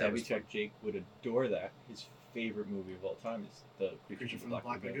 Stabby Check Jake would adore that. His favorite movie of all time is the Creature from the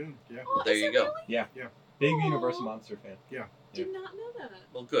Black Lagoon. Yeah. Oh, there you go. Really? Yeah. Yeah. Big Universal Monster fan. Yeah. Did not know that.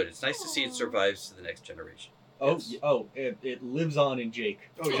 Well, good. It's nice to see it survives to the next generation. Oh, Yes. It lives on in Jake.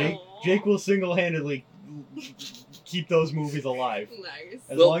 Oh, yeah. Jake will single-handedly keep those movies alive. Nice.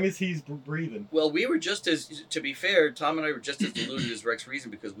 As long as he's breathing. Well, we were just as, to be fair, Tom and I were just as deluded as Rex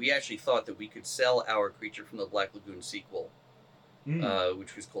Reason because we actually thought that we could sell our Creature from the Black Lagoon sequel,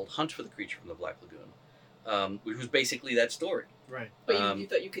 which was called Hunt for the Creature from the Black Lagoon, which was basically that story. Right. But you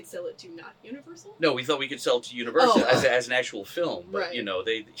thought you could sell it to not Universal? No, we thought we could sell it to Universal as an actual film, but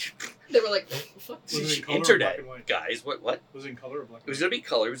Right. They were like, fuck. Was it in color or internet black and white? guys. What? Was it in color or black and It was white? going to be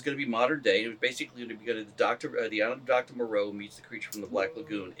color. It was going to be modern day. It was basically going to be the island of Dr. Moreau meets the Creature from the Black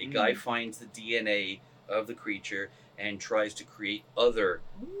Lagoon. A guy finds the DNA of the creature and tries to create other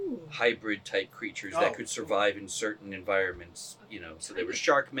hybrid type creatures that could survive in certain environments. So there were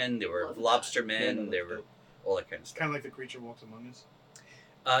shark men, there were lobster men, there were all that kind of stuff. Kind of like The Creature Walks Among Us?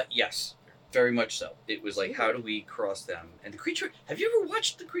 Yes. Very much so. It was like, how do we cross them? And the creature. Have you ever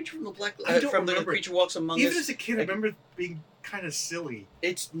watched the Creature from the Black? From the Creature Walks Among Us. Even as a kid, I remember being kind of silly.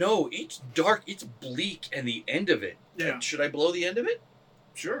 It's dark. It's bleak, and the end of it. Yeah. Should I blow the end of it?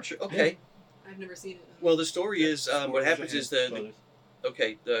 Sure. Okay. I've never seen it. Well, the story is what happens is Spoilers.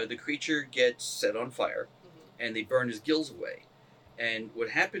 the creature gets set on fire, and they burn his gills away. And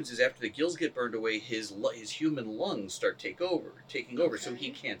what happens is after the gills get burned away, his human lungs start taking over, so he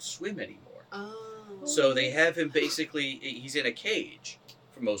can't swim anymore. Oh. So they have him he's in a cage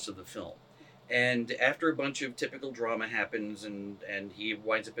for most of the film. And after a bunch of typical drama happens and he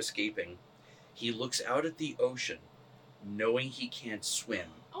winds up escaping, he looks out at the ocean knowing he can't swim.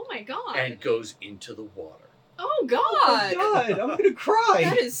 Oh my God. And goes into the water. Oh God. Oh my God, I'm gonna cry.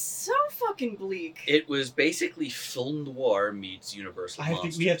 That is so fucking bleak. It was basically film noir meets Universal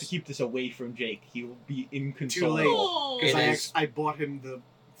Monsters. We have to keep this away from Jake. He will be inconsolable. Too late. Oh. Because I bought him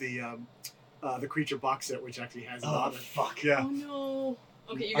the Creature box set, which actually has it on it. Fuck. Yeah. Oh no.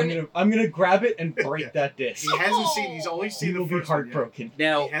 Okay, I'm gonna grab it and break that disc. He hasn't seen. He's only He seen will the be first one yet. heartbroken.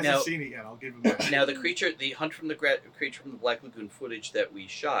 Now, He hasn't seen it yet. I'll give him that. Now, the Hunt from the Creature from the Black Lagoon footage that we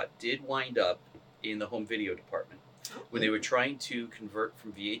shot did wind up in the home video department when they were trying to convert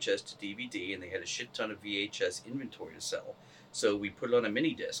from VHS to DVD, and they had a shit ton of VHS inventory to sell. So we put it on a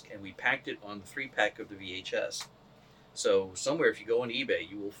mini disc, and we packed it on the 3-pack of the VHS. So somewhere, if you go on eBay,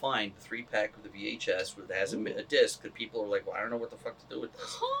 you will find the 3-pack of the VHS that has a disc that people are like, well, I don't know what the fuck to do with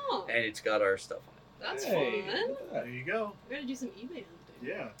this. Huh. And it's got our stuff on it. That's Hey, fun. There you go. We gotta do some eBay hunting.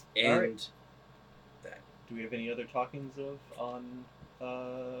 Yeah. And Alright. Do we have any other talkings on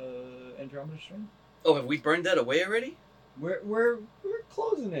Andromeda Strain? oh, have we burned that away already? We're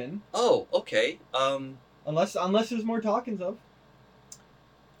closing in. Oh, okay. Unless there's more talkings of.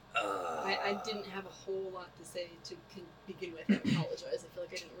 I didn't have a whole lot to say to begin with. I apologize. I feel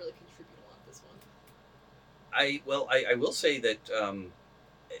like I didn't really contribute a lot this one. I will say that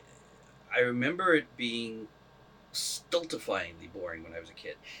I remember it being stultifyingly boring when I was a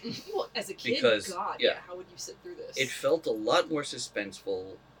kid. Well, as a kid, Because, God, yeah. how would you sit through this? It felt a lot more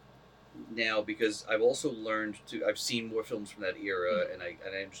suspenseful now because I've also learned I've seen more films from that era, and I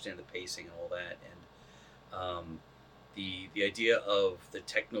understand the pacing and all that, and the idea of the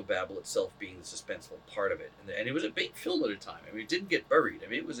technobabble itself being the suspenseful part of it, and it was a big film at the time. I mean, it didn't get buried. I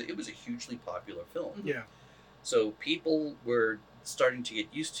mean, it was a hugely popular film. Yeah. So people were starting to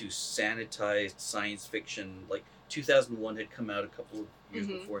get used to sanitized science fiction. Like 2001 had come out a couple of years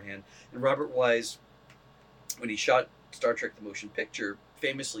beforehand, and Robert Wise, when he shot Star Trek: The Motion Picture,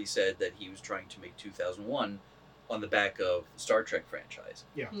 famously said that he was trying to make 2001 on the back of the Star Trek franchise.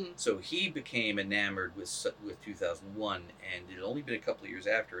 Yeah. So he became enamored with 2001, and it had only been a couple of years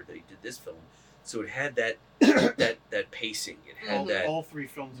after that he did this film. So it had that that pacing. It had that. All three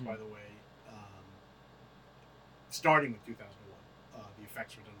films, by the way, starting with 2001, the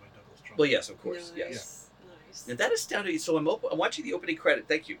effects were done by Douglas Trumbull. Well, yes, of course, Nice. yes. Nice. Now that astounded me. So I'm watching the opening credit.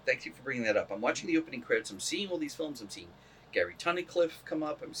 Thank you for bringing that up. I'm watching the opening credits. I'm seeing all these films. I'm seeing Gary Tunnicliffe come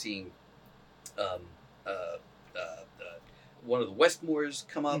up. I'm seeing one of the Westmores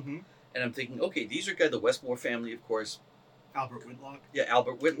come up, and I'm thinking, okay, these are the Westmore family, of course. Albert Whitlock. Yeah,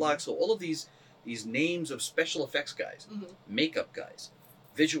 Albert Whitlock. So all of these names of special effects guys, makeup guys,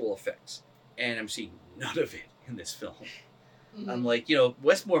 visual effects, and I'm seeing none of it in this film. I'm like,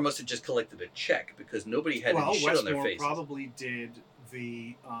 Westmore must have just collected a check because nobody had any shit on their Westmore faces. probably did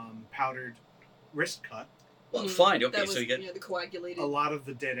the powdered wrist cut. Well, fine, okay, That was, so you get the coagulated. A lot of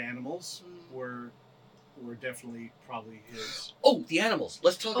the dead animals were definitely probably his. Oh, the animals.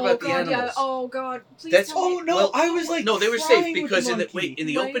 Let's talk about the animals. Yeah. Oh God, please. That's tell me. well, I was like, no, they were crying safe with because the in the monkey. in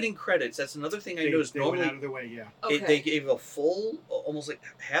the Right. opening credits, that's another thing I They noticed. went Normally, out of their way, yeah. Okay. they gave a full, almost like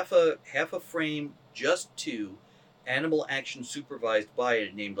half a frame just to animal action supervised by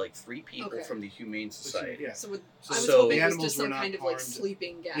it, named like 3 people Okay. from the Humane Society. Yeah. So I was So- hoping The it was animals just were some not kind of harmed.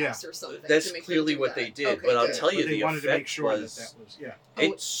 sleeping gas Yeah. or something. That's to make clearly them do what that. they did, Okay, but I'll good. tell you, But they the wanted to make effect sure was that was, yeah.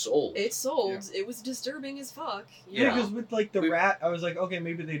 it sold. It sold. It was disturbing as fuck. Yeah. Because with like the We- rat, I was like, okay,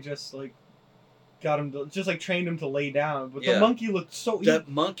 maybe they just like got him to just like trained him to lay down. But Yeah. the monkey looked so. That It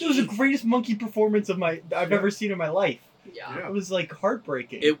monkey. was the greatest monkey performance I've ever seen in my life. Yeah. Yeah. It was like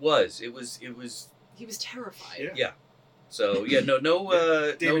heartbreaking. It was. He was terrified. Yeah. Yeah. So yeah, no.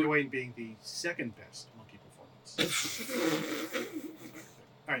 David Wayne being the second best monkey performance.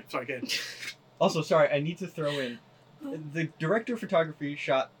 All right, sorry, go ahead. Also, sorry, I need to throw in the director of photography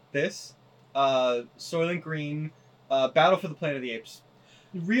shot this, Soylent Green, Battle for the Planet of the Apes,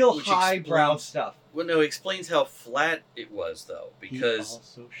 real Which highbrow explains- stuff. Well, no, it explains how flat it was though, He because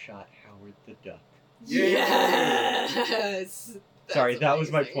also shot Howard the Duck. Yes. That's Sorry, that was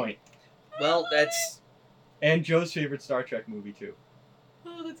my amazing. point. well, that's And Joe's favorite Star Trek movie too.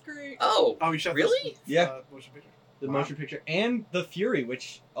 Oh, that's great. oh, Oh, we shot Really? this Yeah. motion picture. The Wow. motion picture and The Fury,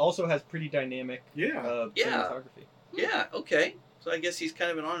 which also has pretty dynamic Yeah. Yeah. cinematography. yeah, okay. So I guess he's kind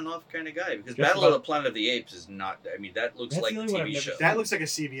of an on and off kind of guy because Just Battle of about- the Planet of the Apes is not. I mean, that looks That's like the a only one I've TV never show. seen. That looks like a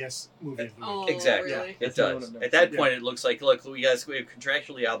CBS movie of the week. Oh, Exactly. really? It That's the one does. I've never At that seen. point, it looks like, look, we are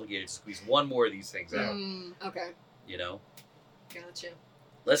contractually obligated to squeeze one more of these things out. Okay. You know, Gotcha.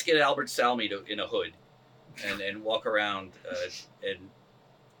 let's get Albert Salmi in a hood, and walk around, and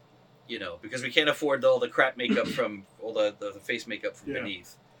because we can't afford all the crap makeup from all the face makeup from Yeah.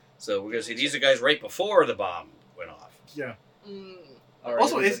 beneath. So we're gonna say these are guys right before the bomb went off. Yeah. All right,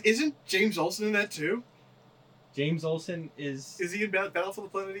 Also, everybody. isn't James Olsen in that too? James Olsen is. Is he in Battle for the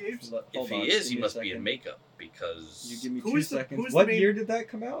Planet of the Apes? Hold If on, he is, give he me a must be in second. makeup because You give me Who 2 is the- seconds. who is the What main- year did that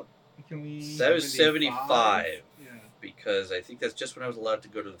come out? Can we? That was 75. Yeah. because I think that's just when I was allowed to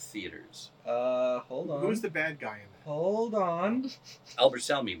go to the theaters. Hold on. Who's the bad guy in that? Hold on. Albert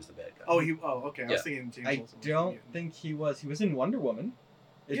Salmi was the bad guy. Oh, okay. I Yeah. was thinking James I Olsen. was don't mutant. think he was. He was in Wonder Woman.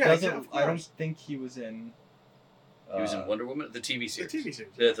 It Yeah, doesn't. of I don't course. think he was in. He was in Wonder Woman, the TV The series. TV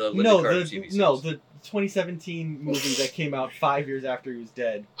series. The Linda No, Carter the TV series. no, the 2017 movie that came out 5 years after he was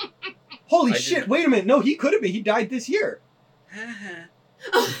dead. Holy I shit! didn't- Wait a minute. No, he could have been. He died this year.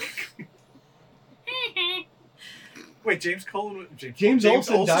 Wait, Wait, James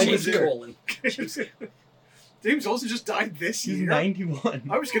Olsen died was this year. Colin. James Olsen just died this He's year. 91.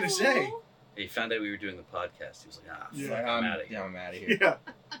 I was gonna say. He found out we were doing the podcast. He was like, He's fuck, like, I'm out of here. I'm out of here. Yeah.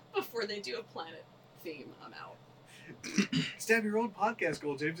 Before they do a planet theme, I'm out. Stabby Road podcast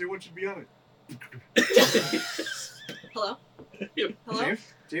goal, James. Everyone should be on it. Hello? Yep. Hello?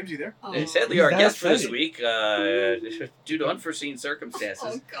 James, you there? Oh. And sadly, He's our that guest for this excited. week, due to unforeseen circumstances,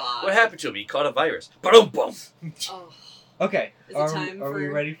 Oh, God. what happened to him? He caught a virus. Boom, boom. Oh. Okay. Is it time are we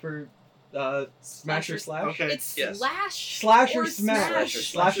for- ready for Smash or Slash? Okay. It's Yes. slash Slash or or smash?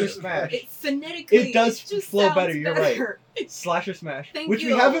 Slash or smash? It phonetically, It does just flow sounds better, you're right. It's, Slash or Smash, Thank which we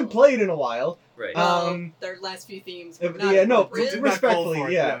you. haven't played in a while. Right. their last few themes were not Yeah, no, appropriate. Did not call respectfully, for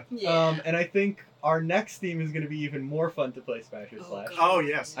it, yeah. Yeah. And I think our next theme is going to be even more fun to play Smash or Oh, Slash. God. Oh,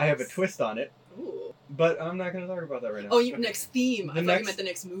 yes. I have a twist on it, Ooh. but I'm not going to talk about that right now. Oh, next theme. The I thought next- you meant the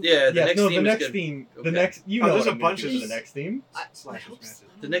next movie. Yeah, the Yes, next no, theme the is next good. theme. Okay. The next, you Oh, know there's what a I'm bunch gonna do of for the next theme. Slash I hope smashes. so. I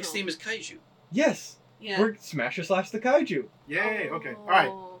The don't next know. theme is Kaiju. Yes, Yeah. we're Smash or Slash the Kaiju. Yay. Okay. All right.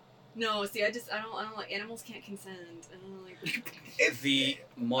 Oh. No, see, I don't like animals can't consent. I don't like The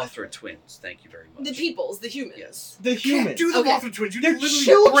Mothra twins. Thank you very much. the peoples, the humans. Yes. The Can't humans. do the Okay. Mothra twins. You They're literally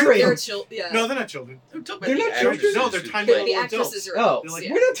children. break They're them. yeah. No, they're not children. I'm talking about They're the not children. actresses No, they're who tiny play- the little actresses are Oh, adults, like,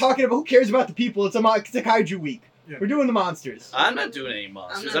 yeah. we're not talking about who cares about the people. It's a Kaiju week. Yeah. We're doing the monsters. I'm not doing any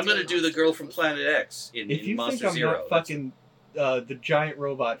monsters. I'm I'm not going to doing do the girl monsters. from Planet X in, If you Monster think I'm Zero. not fucking the giant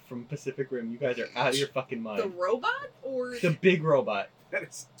robot from Pacific Rim, you guys are out of your fucking The mind. robot or The big robot. That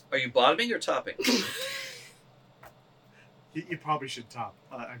is, Are you bottoming or topping? you probably should top.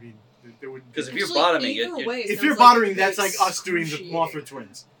 I mean, there would. Because if you're Actually, bottoming it, either you- way If sounds you're like bottoming, it's that's like us doing the excruciating. Mothra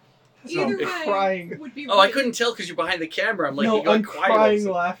twins. So, Either You're way crying. would be Oh, I really- couldn't tell because you're behind the camera. I'm like, No, you got I'm quiet. crying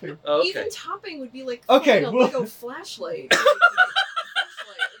also. laughing. Oh, okay. Even topping would be like Okay, fucking a well- Lego flashlight.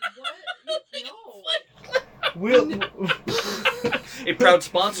 What? We'll, A proud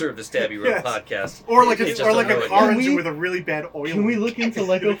sponsor of the Stabby Road Yes. podcast. or like It a just or like don't a know it car yet. Can engine we- with a really bad oil. can we leak. look into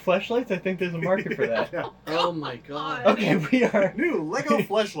Lego flashlights? I think there's a market for that. Yeah. Oh my god. Okay, we are New Lego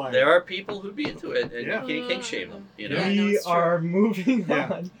fleshlight. There are people who'd be into it, and Yeah. you can't shame them. You know, Yeah, no, we it's true. are moving Yeah.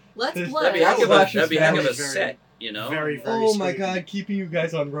 on. Let's There's- play. that'd be a heck of a, Slash that'd be a heck of a very, set. You know, very, very. Oh my straight. god, keeping you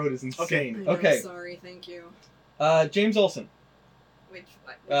guys on road is Okay. insane. I know, Okay, Sorry, thank you. James Olsen. Which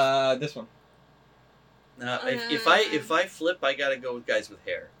This one. if I flip, I gotta go with guys with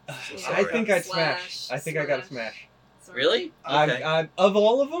hair. So I sorry. think I'd Slash, smash. I think I gotta smash. Sorry. Really? Okay. I'm of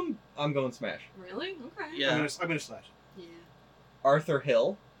all of them, I'm going smash. Really? Okay. Yeah. I'm gonna slash. Yeah. Arthur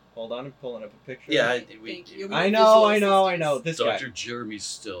Hill. Hold on, I'm pulling up a picture. Yeah, Thank you. I know. Visual This guy. Dr. Jeremy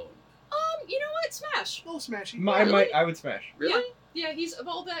Stone. You know what? Smash. Oh, smashy. I would smash. Really? Yeah, he's of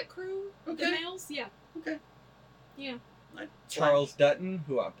all that crew, the Okay. males. Yeah. Okay. Yeah. Charles Dutton,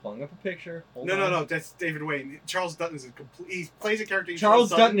 who I'm pulling up a picture. Hold on. No. That's David Wayne. Charles Dutton is a complete. He plays a character. Charles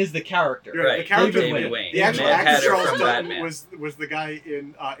Dutton is the character. Yeah, Right. The character. David David Wayne. The actual Mad actor Hatter Charles from Dutton Batman. was the guy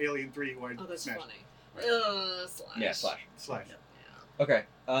in Alien 3 who I Oh, that's smashed. funny. Slash. Yeah, slash. Slash. Yeah. Okay.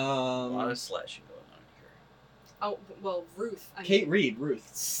 A lot of slashing going on here. Oh well, Ruth. I Kate mean, Reed, Ruth.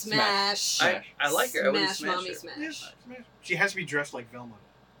 Smash. Smash. I like her. I would Smash, smash mommy, her. smash. Yeah, smash. She has to be dressed like Velma.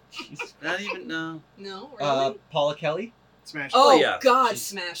 Jesus. Not even no. No, really? Paula Kelly. Smash. Oh yeah. God, She's-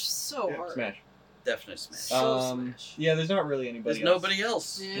 smash so Yeah, hard. Smash. Definitely smash. So smash. Yeah, there's not really anybody There's else. nobody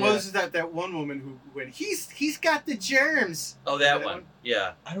else. Yeah. Well, this is that one woman who went. He's got the germs. Oh, that That one. one?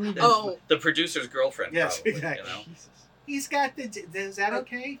 Yeah. I don't even. Oh, The producer's girlfriend. Yes, probably, exactly. You know? Jesus. He's got the. Is that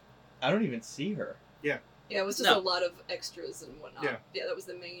okay? I don't even see her. yeah, it was just No. a lot of extras and whatnot. Yeah. That was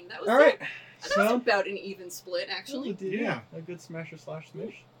the main. That was All right. That was So. about an even split, actually. Yeah. A good smash or slash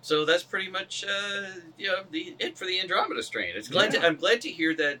smash. So that's pretty much it for the Andromeda Strain. I'm glad to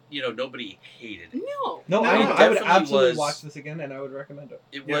hear that nobody hated it. No. No, No, I it would definitely absolutely was- watch this again, and I would recommend it.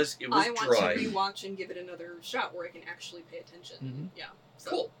 It Yeah. was I want dry. to rewatch and give it another shot where I can actually pay attention. Mhm. Yeah. So,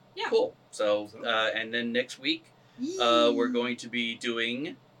 Cool. Yeah. Cool. So and then next week we're going to be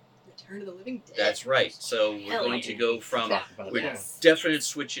doing. Return of the Living Dead. That's right. So we're Hell going yeah. to go from Talk about with that. Yes. definite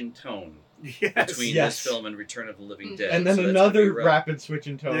switch in tone Yes. between Yes. this film and Return of the Living Mhm. Dead. And then So that's gonna be another rough. rapid switch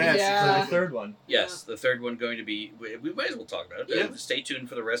in tone Yes, Yeah. for the third one. Yes, the third one going to be. We might as well talk about it. Yeah. Stay tuned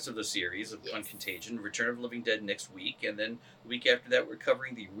for the rest of the series on Yes. Contagion, Return of the Living Dead next week, and then the week after that we're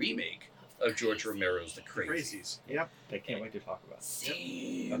covering the remake of George Romero's The Crazies. Crazies. Yep. I can't wait to talk about it.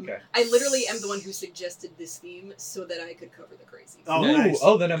 Same. Okay. I literally am the one who suggested this theme so that I could cover the crazies. Oh, Ooh, nice.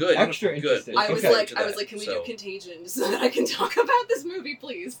 oh, then I'm Good. extra Good. interested. I was okay. like, to that, can we so- do Contagion so that I can talk about this movie,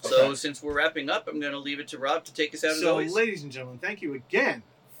 please? So since we're wrapping up, I'm going to leave it to Rob to take us out as So, always. ladies and gentlemen, thank you again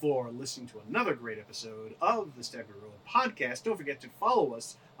for listening to another great episode of the Stabby Road podcast. Don't forget to follow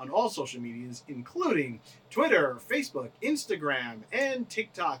us on all social medias, including Twitter, Facebook, Instagram, and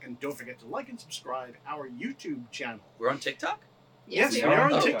TikTok. And don't forget to like and subscribe our YouTube channel. We're on TikTok? Yes, we we are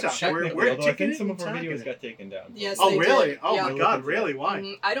are. on TikTok. Technically, We're although I think ticking some it of our and videos tagging got it. taken down. Yes, Oh, they really? did. Oh, Yeah. my God, really?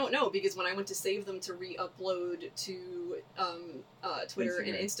 Why? I don't know, because when I went to save them to re-upload to Twitter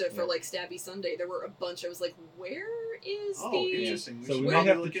and Instagram, Insta for yeah. like Stabby Sunday, there were a bunch. I was like, where is Oh, the... interesting. So we should might probably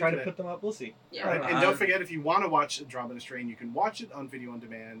have to look try into to that. put them up. We'll see. Yeah. All right, and don't forget, if you want to watch Andromeda Strain, you can watch it on video on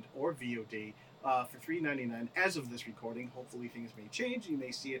demand or VOD for $3.99 as of this recording. Hopefully things may change. You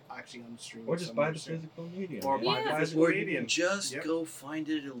may see it actually on stream. Or just buy the physical medium. Or yeah. buy the Yeah. physical Or medium. just Yep. go find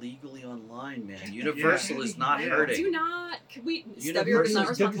it illegally online, man. Universal Yeah. is not Yeah. hurting. Do not... Can we... Universal- Stabby Road is not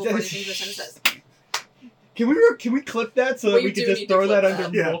responsible for anything this sentence says. Can we clip that so that We we do can just need to throw that clip under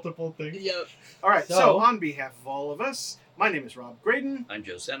that. Yeah. multiple things? Yep. All right, so So- on behalf of all of us, my name is Rob Graydon, I'm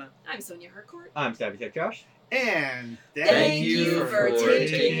Joe Senna. I'm Sonia Harcourt. I'm Stabby Tech Josh. and Thank you for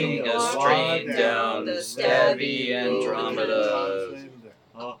taking a us strain down down the Stabby Stabby Andromeda.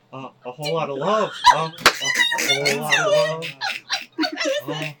 A whole lot of love. A whole lot of love.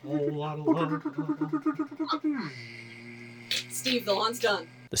 A whole lot of love. Steve, the lawn's done.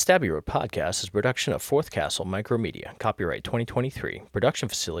 The Stabby Road podcast is a production of Fourth Castle Micromedia. Copyright 2023. Production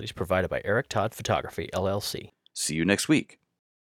facilities provided by Eric Todd Photography, LLC. See you next week.